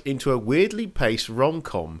turned into a weirdly paced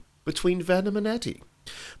rom-com between Venom and Eddie.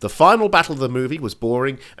 The final battle of the movie was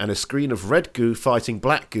boring, and a screen of red goo fighting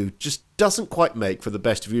black goo just doesn't quite make for the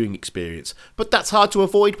best viewing experience, but that's hard to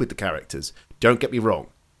avoid with the characters. Don't get me wrong,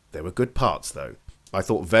 there were good parts though. I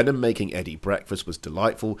thought Venom making Eddie breakfast was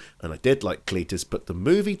delightful, and I did like Cletus, but the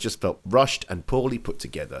movie just felt rushed and poorly put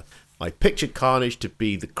together. I pictured Carnage to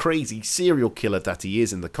be the crazy serial killer that he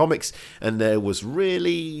is in the comics, and there was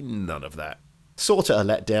really none of that. Sorta a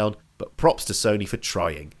letdown, but props to Sony for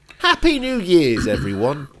trying. Happy New Year's,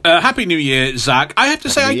 everyone. Happy New Year, Zach. I have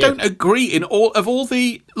to say I don't agree. In all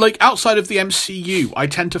the outside of the MCU, I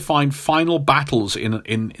tend to find final battles in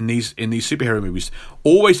these superhero movies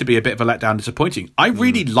always to be a bit of a letdown, disappointing. I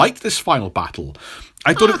really liked this final battle.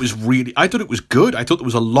 I thought it was good. I thought there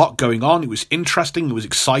was a lot going on. It was interesting. It was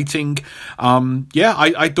exciting.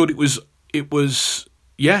 I thought it was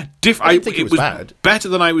different. I didn't think it was bad. Better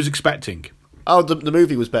than I was expecting. Oh, the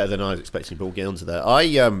movie was better than I was expecting, but we'll get onto that. I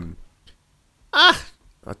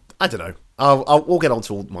don't know. We'll get on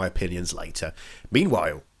to all my opinions later.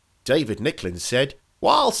 Meanwhile, David Nicklin said,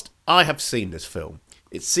 whilst I have seen this film,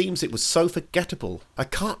 it seems it was so forgettable, I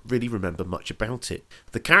can't really remember much about it.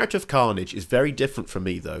 The character of Carnage is very different from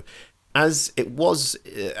me, though, as it was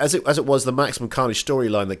the Maximum Carnage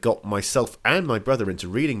storyline that got myself and my brother into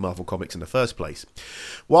reading Marvel Comics in the first place.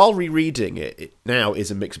 While rereading it now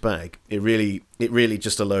is a mixed bag. It really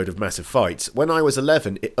just a load of massive fights. When I was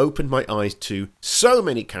 11, it opened my eyes to so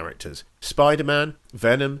many characters. Spider-Man,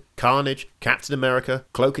 Venom, Carnage, Captain America,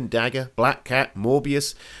 Cloak and Dagger, Black Cat,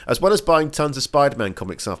 Morbius. As well as buying tons of Spider-Man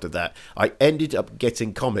comics after that, I ended up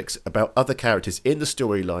getting comics about other characters in the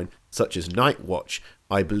storyline, such as Nightwatch.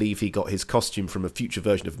 I believe he got his costume from a future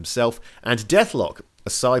version of himself, and Deathlock, a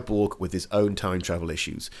cyborg with his own time travel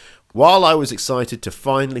issues. While I was excited to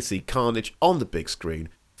finally see Carnage on the big screen,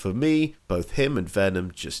 for me, both him and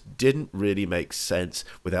Venom just didn't really make sense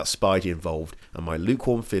without Spidey involved, and my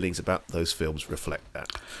lukewarm feelings about those films reflect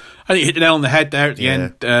that. I think you hit the nail on the head there at the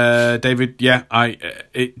end, David. Yeah, I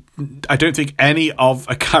don't think any of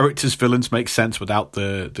a character's villains make sense without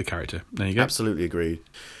the character. There you go. Absolutely agreed.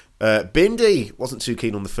 Bindi wasn't too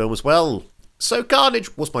keen on the film as well. So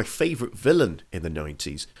Carnage was my favourite villain in the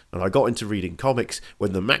 90s, and I got into reading comics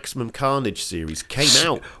when the Maximum Carnage series came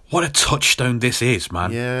out. What a touchstone this is,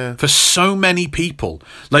 man. Yeah. For so many people.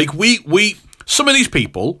 Like, some of these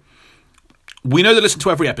people, we know they listen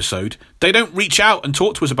to every episode. They don't reach out and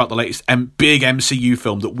talk to us about the latest big MCU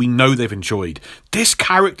film that we know they've enjoyed. This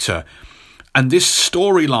character and this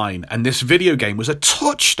storyline and this video game was a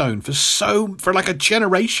touchstone for like a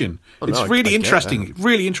generation. It's really interesting.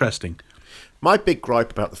 Really interesting. My big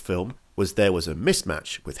gripe about the film was there was a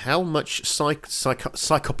mismatch with how much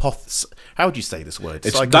psychopaths. How would you say this word?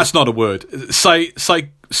 That's not a word.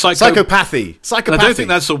 Psychopathy. Psychopathy. I don't think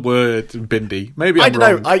that's a word, Bindi. Maybe I'm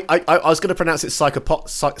wrong. I don't know. I was going to pronounce it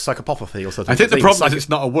psychopathy or something. I think the problem is it's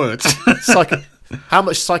not a word. How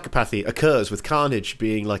much psychopathy occurs with Carnage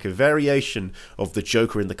being like a variation of the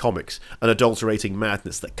Joker in the comics, an adulterating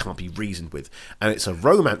madness that can't be reasoned with. And it's a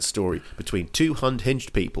romance story between two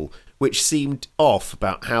unhinged people, which seemed off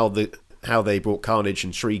about how they brought Carnage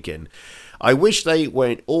and Shriek in. I wish they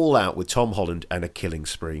went all out with Tom Holland and a killing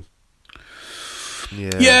spree.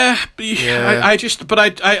 Yeah. I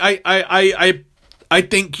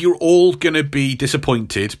think you're all gonna be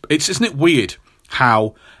disappointed. Isn't it weird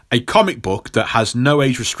how a comic book that has no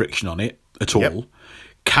age restriction on it at all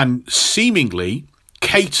can seemingly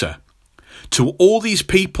cater to all these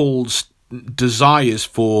people's desires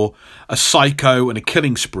for a psycho and a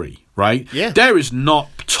killing spree, right? Yeah. There is not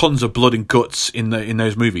tons of blood and guts in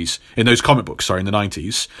those movies, in those comic books, in the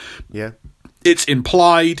 90s. Yeah. It's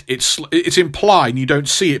implied, it's implied, and you don't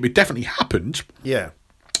see it, but it definitely happened. Yeah.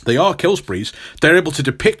 They are kill sprees. They're able to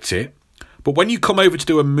depict it. But when you come over to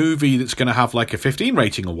do a movie that's going to have like a 15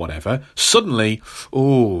 rating or whatever, suddenly,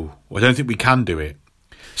 I don't think we can do it.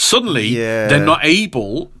 Suddenly, they're not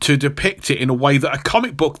able to depict it in a way that a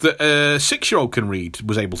comic book that a 6-year-old can read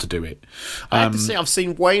was able to do it. I have to say, I've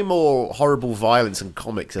seen way more horrible violence in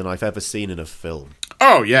comics than I've ever seen in a film.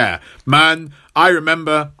 Oh yeah, man! I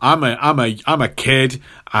remember I'm a kid,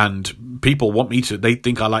 and people want me to. They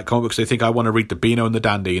think I like comic books. They think I want to read the Beano and the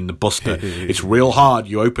Dandy and the Buster. It's real hard.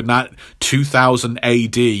 You open that 2000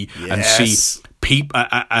 AD and see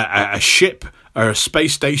a ship or a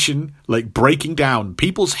space station like breaking down,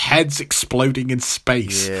 people's heads exploding in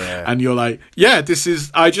space, and you're like, this is.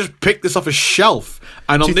 I just picked this off a shelf,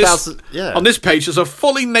 and on this page there's a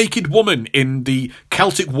fully naked woman in the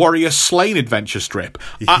Celtic Warrior Slain adventure strip.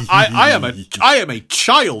 I am a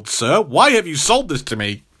child, sir. Why have you sold this to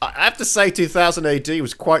me? I have to say 2000 AD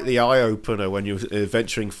was quite the eye-opener when you were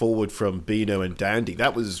venturing forward from Beano and Dandy.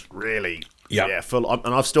 That was really full.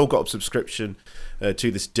 And I've still got a subscription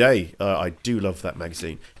to this day. I do love that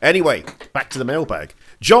magazine. Anyway, back to the mailbag.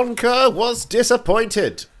 John Kerr was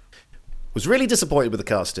disappointed. Was really disappointed with the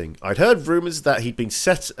casting. I'd heard rumours that he'd been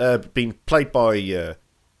played by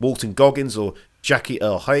Walton Goggins or Jackie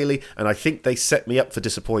Earle Haley, and I think they set me up for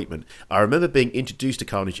disappointment. I remember being introduced to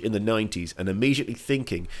Carnage in the 90s and immediately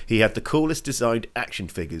thinking he had the coolest designed action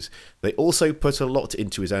figures. They also put a lot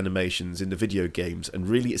into his animations in the video games and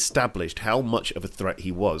really established how much of a threat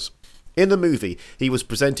he was. In the movie, he was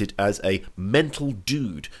presented as a mental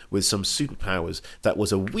dude with some superpowers that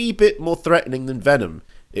was a wee bit more threatening than Venom.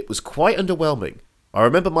 It was quite underwhelming. I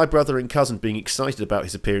remember my brother and cousin being excited about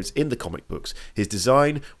his appearance in the comic books. His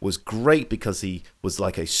design was great because he was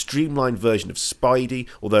like a streamlined version of Spidey,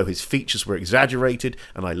 although his features were exaggerated,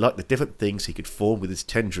 and I liked the different things he could form with his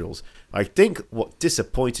tendrils. I think what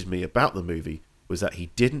disappointed me about the movie was that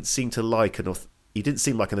he didn't seem like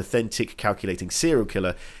an authentic, calculating serial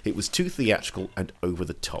killer. It was too theatrical and over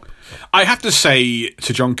the top. I have to say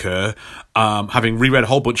to John Kerr, having reread a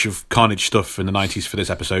whole bunch of Carnage stuff in the 90s for this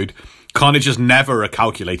episode, Carnage is never a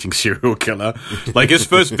calculating serial killer. Like, his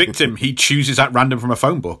first victim, he chooses at random from a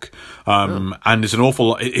phone book. And there's an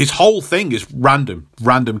awful... His whole thing is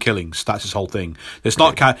random killings. That's his whole thing. It's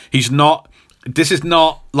not... This is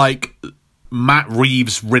not like Matt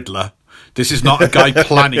Reeves' Riddler. This is not a guy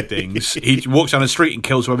planning things. He walks down the street and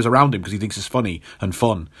kills whoever's around him because he thinks it's funny and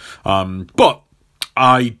fun. But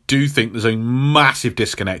I do think there's a massive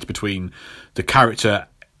disconnect between the character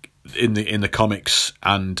in the comics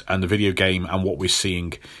and the video game and what we're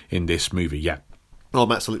seeing in this movie. Yeah. Oh,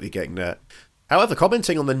 I'm absolutely getting there. However,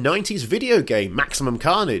 commenting on the 90s video game Maximum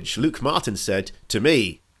Carnage, Luke Martin said, "To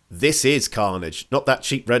me, this is Carnage, not that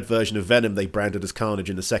cheap red version of Venom they branded as Carnage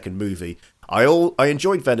in the second movie. I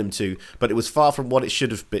enjoyed Venom 2, but it was far from what it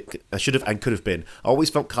should have and could have been. I always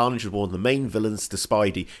felt Carnage was one of the main villains to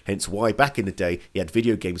Spidey, hence why back in the day he had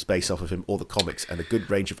video games based off of him or the comics and a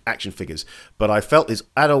good range of action figures. But I felt his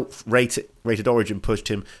adult rated origin pushed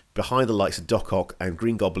him behind the likes of Doc Ock and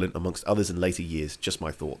Green Goblin amongst others in later years. Just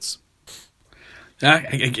my thoughts."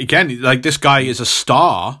 Again, like, this guy is a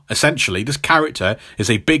star, essentially. This character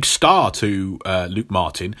is a big star to Luke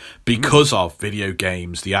Martin because of video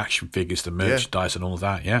games, the action figures, the merchandise, and all of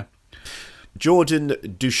that, yeah.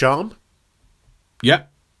 Jordan Ducharme? Yeah.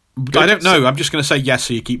 I don't know. I'm just going to say yes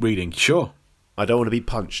so you keep reading. Sure. I don't want to be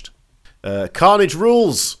punched. Carnage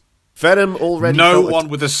rules. Venom already... No one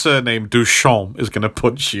with a surname Duchamp is going to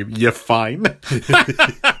punch you. You're fine.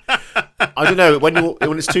 I don't know, when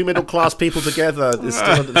it's two middle-class people together, there's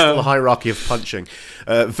still a hierarchy of punching.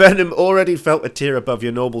 Venom already felt a tier above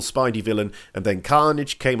your normal Spidey villain, and then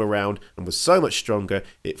Carnage came around and was so much stronger,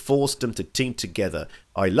 it forced them to team together.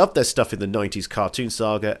 I loved their stuff in the 90s cartoon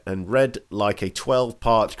saga, and read like a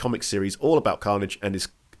 12-part comic series all about Carnage and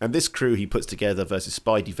this crew he puts together versus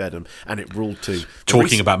Spidey Venom, and it ruled too.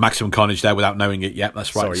 Talking about Maximum Carnage there without knowing it. Yeah,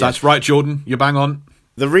 that's right. Sorry, That's right, Jordan. You're bang on.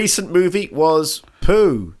 The recent movie was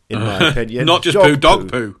poo, in my opinion. Not just poo,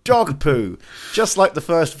 dog poo. Dog poo. Just like the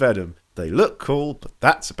first Venom. They look cool, but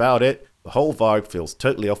that's about it. The whole vibe feels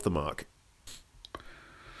totally off the mark.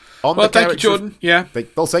 Thank you, Jordan.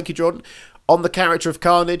 Thank you, Jordan. On the character of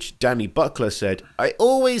Carnage, Danny Buckler said, "I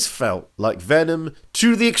always felt like Venom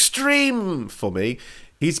to the extreme for me.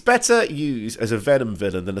 He's better used as a Venom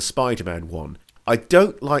villain than a Spider-Man one. I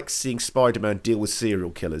don't like seeing Spider-Man deal with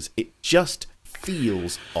serial killers. It just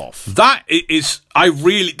feels off." That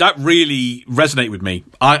really resonated with me.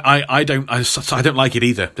 I don't like it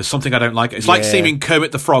either. There's something I don't like. It's like seeing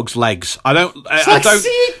Kermit the Frog's legs. I don't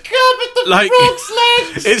seeing Kermit the Frog's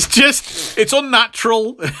legs. It's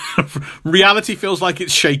unnatural. Reality feels like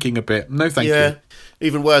it's shaking a bit. No, thank you.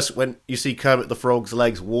 Even worse when you see Kermit the Frog's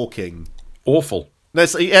legs walking. Awful. No,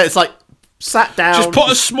 it's like sat down. Just put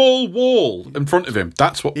a small wall in front of him.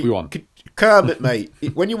 That's what we want. Kermit, mate,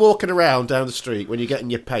 when you're walking around down the street, when you're getting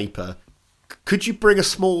your paper, could you bring a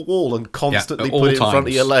small wall and constantly put it in front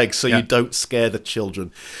of your legs so you don't scare the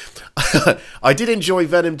children? I did enjoy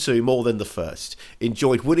Venom 2 more than the first.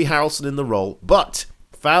 Enjoyed Woody Harrelson in the role, but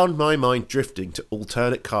found my mind drifting to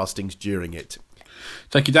alternate castings during it.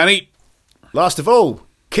 Thank you, Danny. Last of all,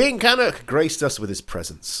 King Canuck graced us with his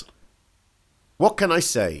presence. What can I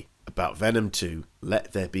say about Venom 2,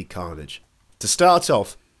 Let There Be Carnage? To start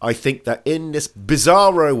off, I think that in this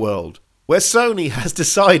bizarro world, where Sony has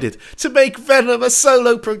decided to make Venom a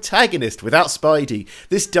solo protagonist without Spidey,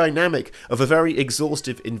 this dynamic of a very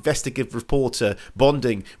exhaustive investigative reporter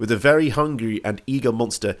bonding with a very hungry and eager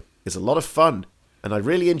monster is a lot of fun, and I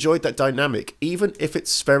really enjoyed that dynamic, even if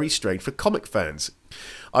it's very strange for comic fans.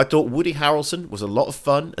 I thought Woody Harrelson was a lot of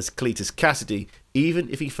fun as Cletus Cassidy, even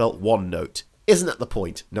if he felt one note. Isn't that the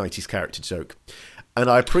point? 90s character joke. And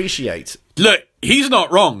I appreciate... Look, he's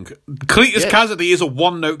not wrong. Cletus Cassidy is a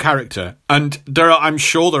one-note character, and I'm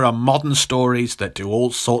sure there are modern stories that do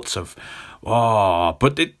all sorts of...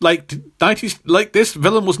 but it, like 90s, like this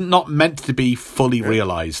villain was not meant to be fully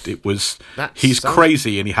realised. It was he's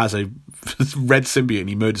crazy and he has a red symbiote and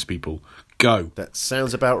he murders people. Go. That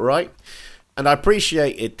sounds about right. And I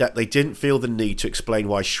appreciate it that they didn't feel the need to explain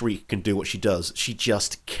why Shriek can do what she does. She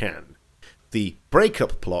just can. The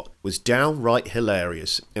breakup plot was downright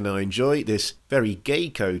hilarious, and I enjoy this very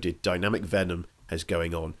gay-coded dynamic Venom has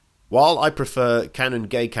going on. While I prefer canon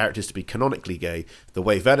gay characters to be canonically gay, the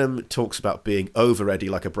way Venom talks about being over Eddie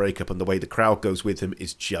like a breakup and the way the crowd goes with him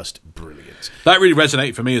is just brilliant. That really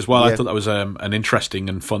resonated for me as well. Yeah. I thought that was an interesting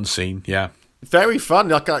and fun scene. Yeah, very fun.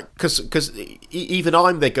 Like, because even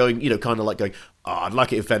I'm there going, kind of like going, oh, I'd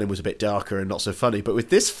like it if Venom was a bit darker and not so funny. But with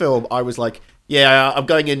this film, I was like, yeah, I'm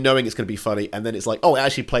going in knowing it's going to be funny, and then it's like, oh, it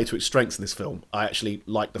actually played to its strengths in this film. I actually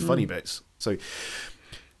like the funny bits. So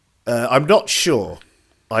I'm not sure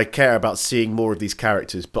I care about seeing more of these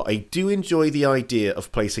characters, but I do enjoy the idea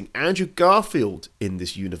of placing Andrew Garfield in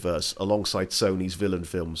this universe alongside Sony's villain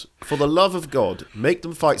films. For the love of God, make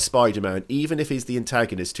them fight Spider-Man, even if he's the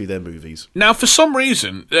antagonist to their movies. Now, for some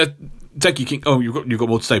reason, thank you, King. Oh, you've got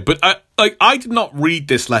more to say, but I did not read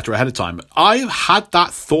this letter ahead of time. I had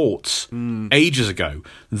that thought ages ago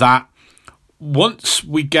that once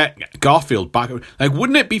we get Garfield back, like,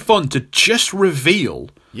 wouldn't it be fun to just reveal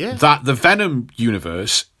that the Venom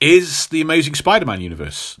universe is the Amazing Spider-Man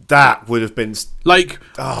universe? That would have been like,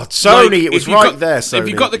 oh, Sony. Like, it was right there. Sony. If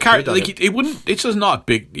you got the character, like, it wouldn't. It's just not a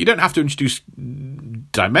big. You don't have to introduce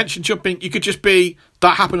dimension jumping. You could just be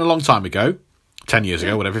that happened a long time ago, 10 years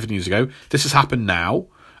ago, whatever, 15 years ago. This has happened now,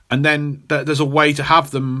 and then there's a way to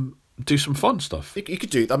have them do some fun stuff. You could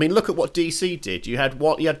do. I mean, look at what DC did. You had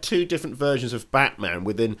two different versions of Batman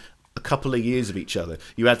within a couple of years of each other.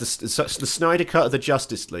 You had the Snyder cut of the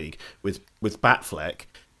Justice League with Batfleck,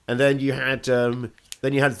 and then you had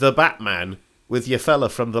the Batman with your fella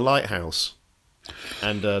from The Lighthouse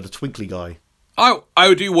and the twinkly guy.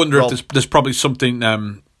 I do wonder if there's probably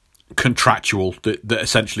something contractual that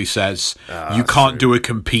essentially says you can't do a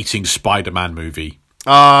competing Spider-Man movie.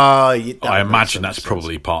 I imagine that's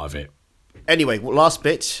probably part of it. Anyway, last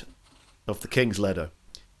bit of the King's Letter.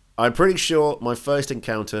 I'm pretty sure my first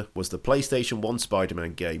encounter was the PlayStation 1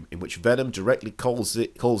 Spider-Man game, in which Venom directly calls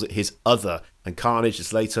it his other, and Carnage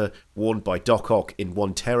is later warned by Doc Ock in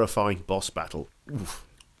one terrifying boss battle. Oof.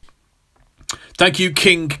 Thank you,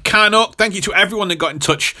 King Canuck. Thank you to everyone that got in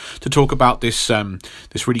touch to talk about this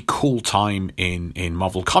this really cool time in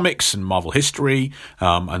Marvel Comics and Marvel history,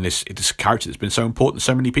 and this character that's been so important to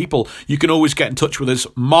so many people. You can always get in touch with us,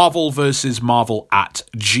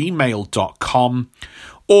 marvelversusmarvel@gmail.com,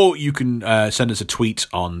 or you can send us a tweet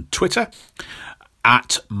on Twitter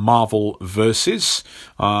 @MarvelVersus.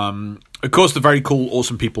 Of course, the very cool,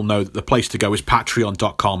 awesome people know that the place to go is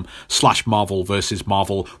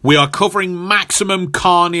patreon.com/MarvelVersusMarvel. We are covering Maximum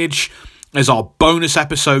Carnage as our bonus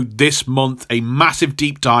episode this month. A massive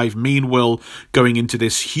deep dive, me and Will going into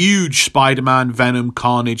this huge Spider-Man, Venom,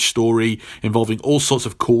 Carnage story involving all sorts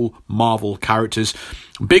of cool Marvel characters.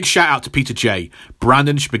 Big shout out to Peter J,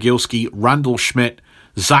 Brandon Shmigilski, Randall Schmidt,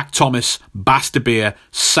 Zach Thomas, Basta Beer,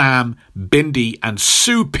 Sam, Bindi, and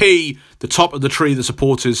Sue P, the top of the tree, the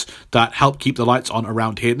supporters that help keep the lights on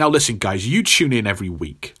around here. Now listen, guys, you tune in every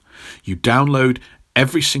week. You download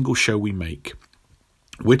every single show we make.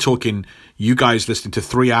 We're talking you guys listening to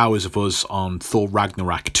 3 hours of us on Thor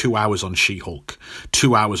Ragnarok, 2 hours on She-Hulk,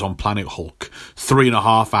 2 hours on Planet Hulk,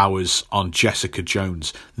 3.5 hours on Jessica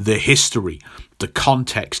Jones. The history, the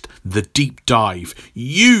context, the deep dive.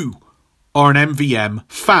 You are an MVM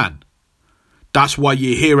fan. That's why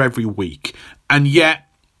you're here every week. And yet,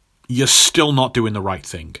 you're still not doing the right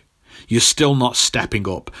thing. You're still not stepping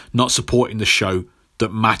up, not supporting the show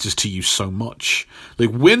that matters to you so much.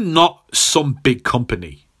 Like, we're not some big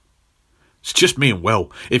company. It's just me and Will.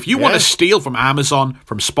 If you want to steal from Amazon,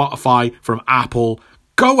 from Spotify, from Apple,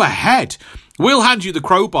 go ahead. We'll hand you the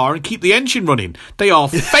crowbar and keep the engine running. They are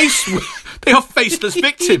faceless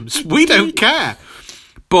victims. We don't care.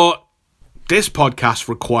 But this podcast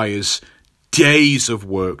requires days of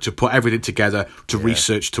work to put everything together, to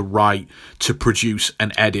research, to write, to produce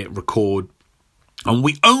and edit, record. And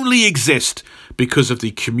we only exist because of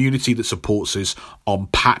the community that supports us on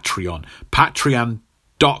Patreon.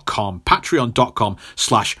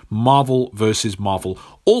 Patreon.com/MarvelVersusMarvel.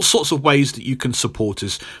 All sorts of ways that you can support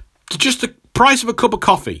us. Just the price of a cup of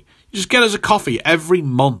coffee. You just get us a coffee every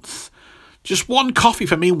month. Just one coffee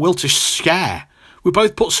for me and Will to share. We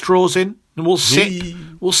both put straws in. And we'll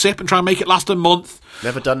sip and try and make it last a month.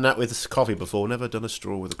 Never done that with coffee before. Never done a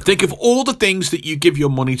straw with a coffee. Think of all the things that you give your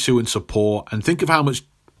money to and support, and think of how much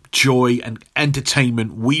joy and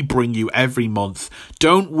entertainment we bring you every month.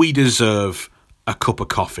 Don't we deserve a cup of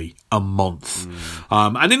coffee a month?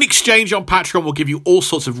 And in exchange on Patreon, we'll give you all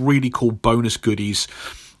sorts of really cool bonus goodies.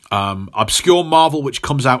 Obscure Marvel, which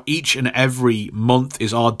comes out each and every month,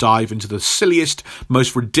 is our dive into the silliest,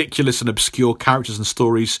 most ridiculous and obscure characters and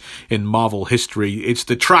stories in Marvel history. It's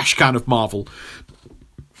the trash can of Marvel.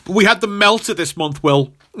 We had the Melter this month,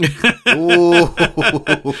 Will. Ooh,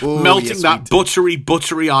 melting yes, that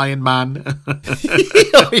buttery Iron Man.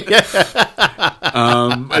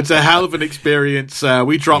 It's a hell of an experience.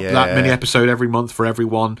 We drop that mini episode every month for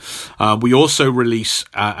everyone. We also release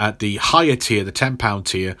at the higher tier, the £10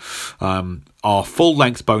 tier, our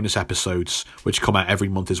full-length bonus episodes, which come out every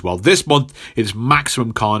month as well. This month is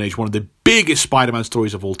Maximum Carnage, one of the biggest Spider-Man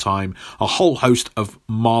stories of all time. A whole host of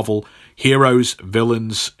Marvel heroes,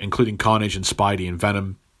 villains, including Carnage and Spidey and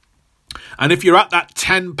Venom. And if you're at that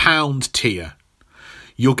 £10 tier,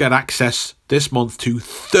 you'll get access this month to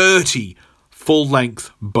 30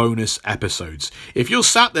 full-length bonus episodes. If you're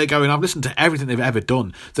sat there going, I've listened to everything they've ever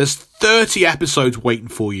done, there's 30 episodes waiting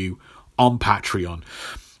for you on Patreon.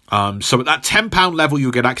 So at that £10 level,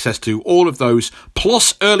 you'll get access to all of those,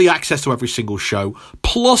 plus early access to every single show,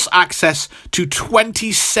 plus access to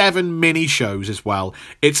 27 mini-shows as well.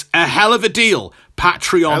 It's a hell of a deal.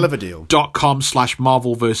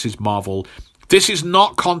 Patreon.com/Marvel vs. Marvel. This is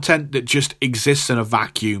not content that just exists in a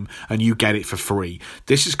vacuum and you get it for free.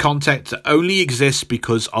 This is content that only exists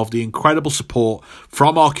because of the incredible support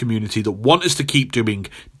from our community that want us to keep doing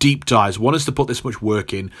deep dives, want us to put this much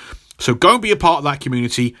work in. So go and be a part of that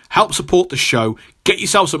community, help support the show, get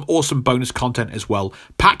yourself some awesome bonus content as well.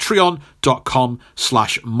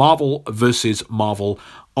 Patreon.com/Marvel vs. Marvel.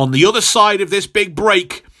 On the other side of this big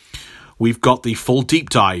break, we've got the full deep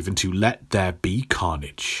dive into Let There Be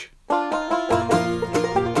Carnage.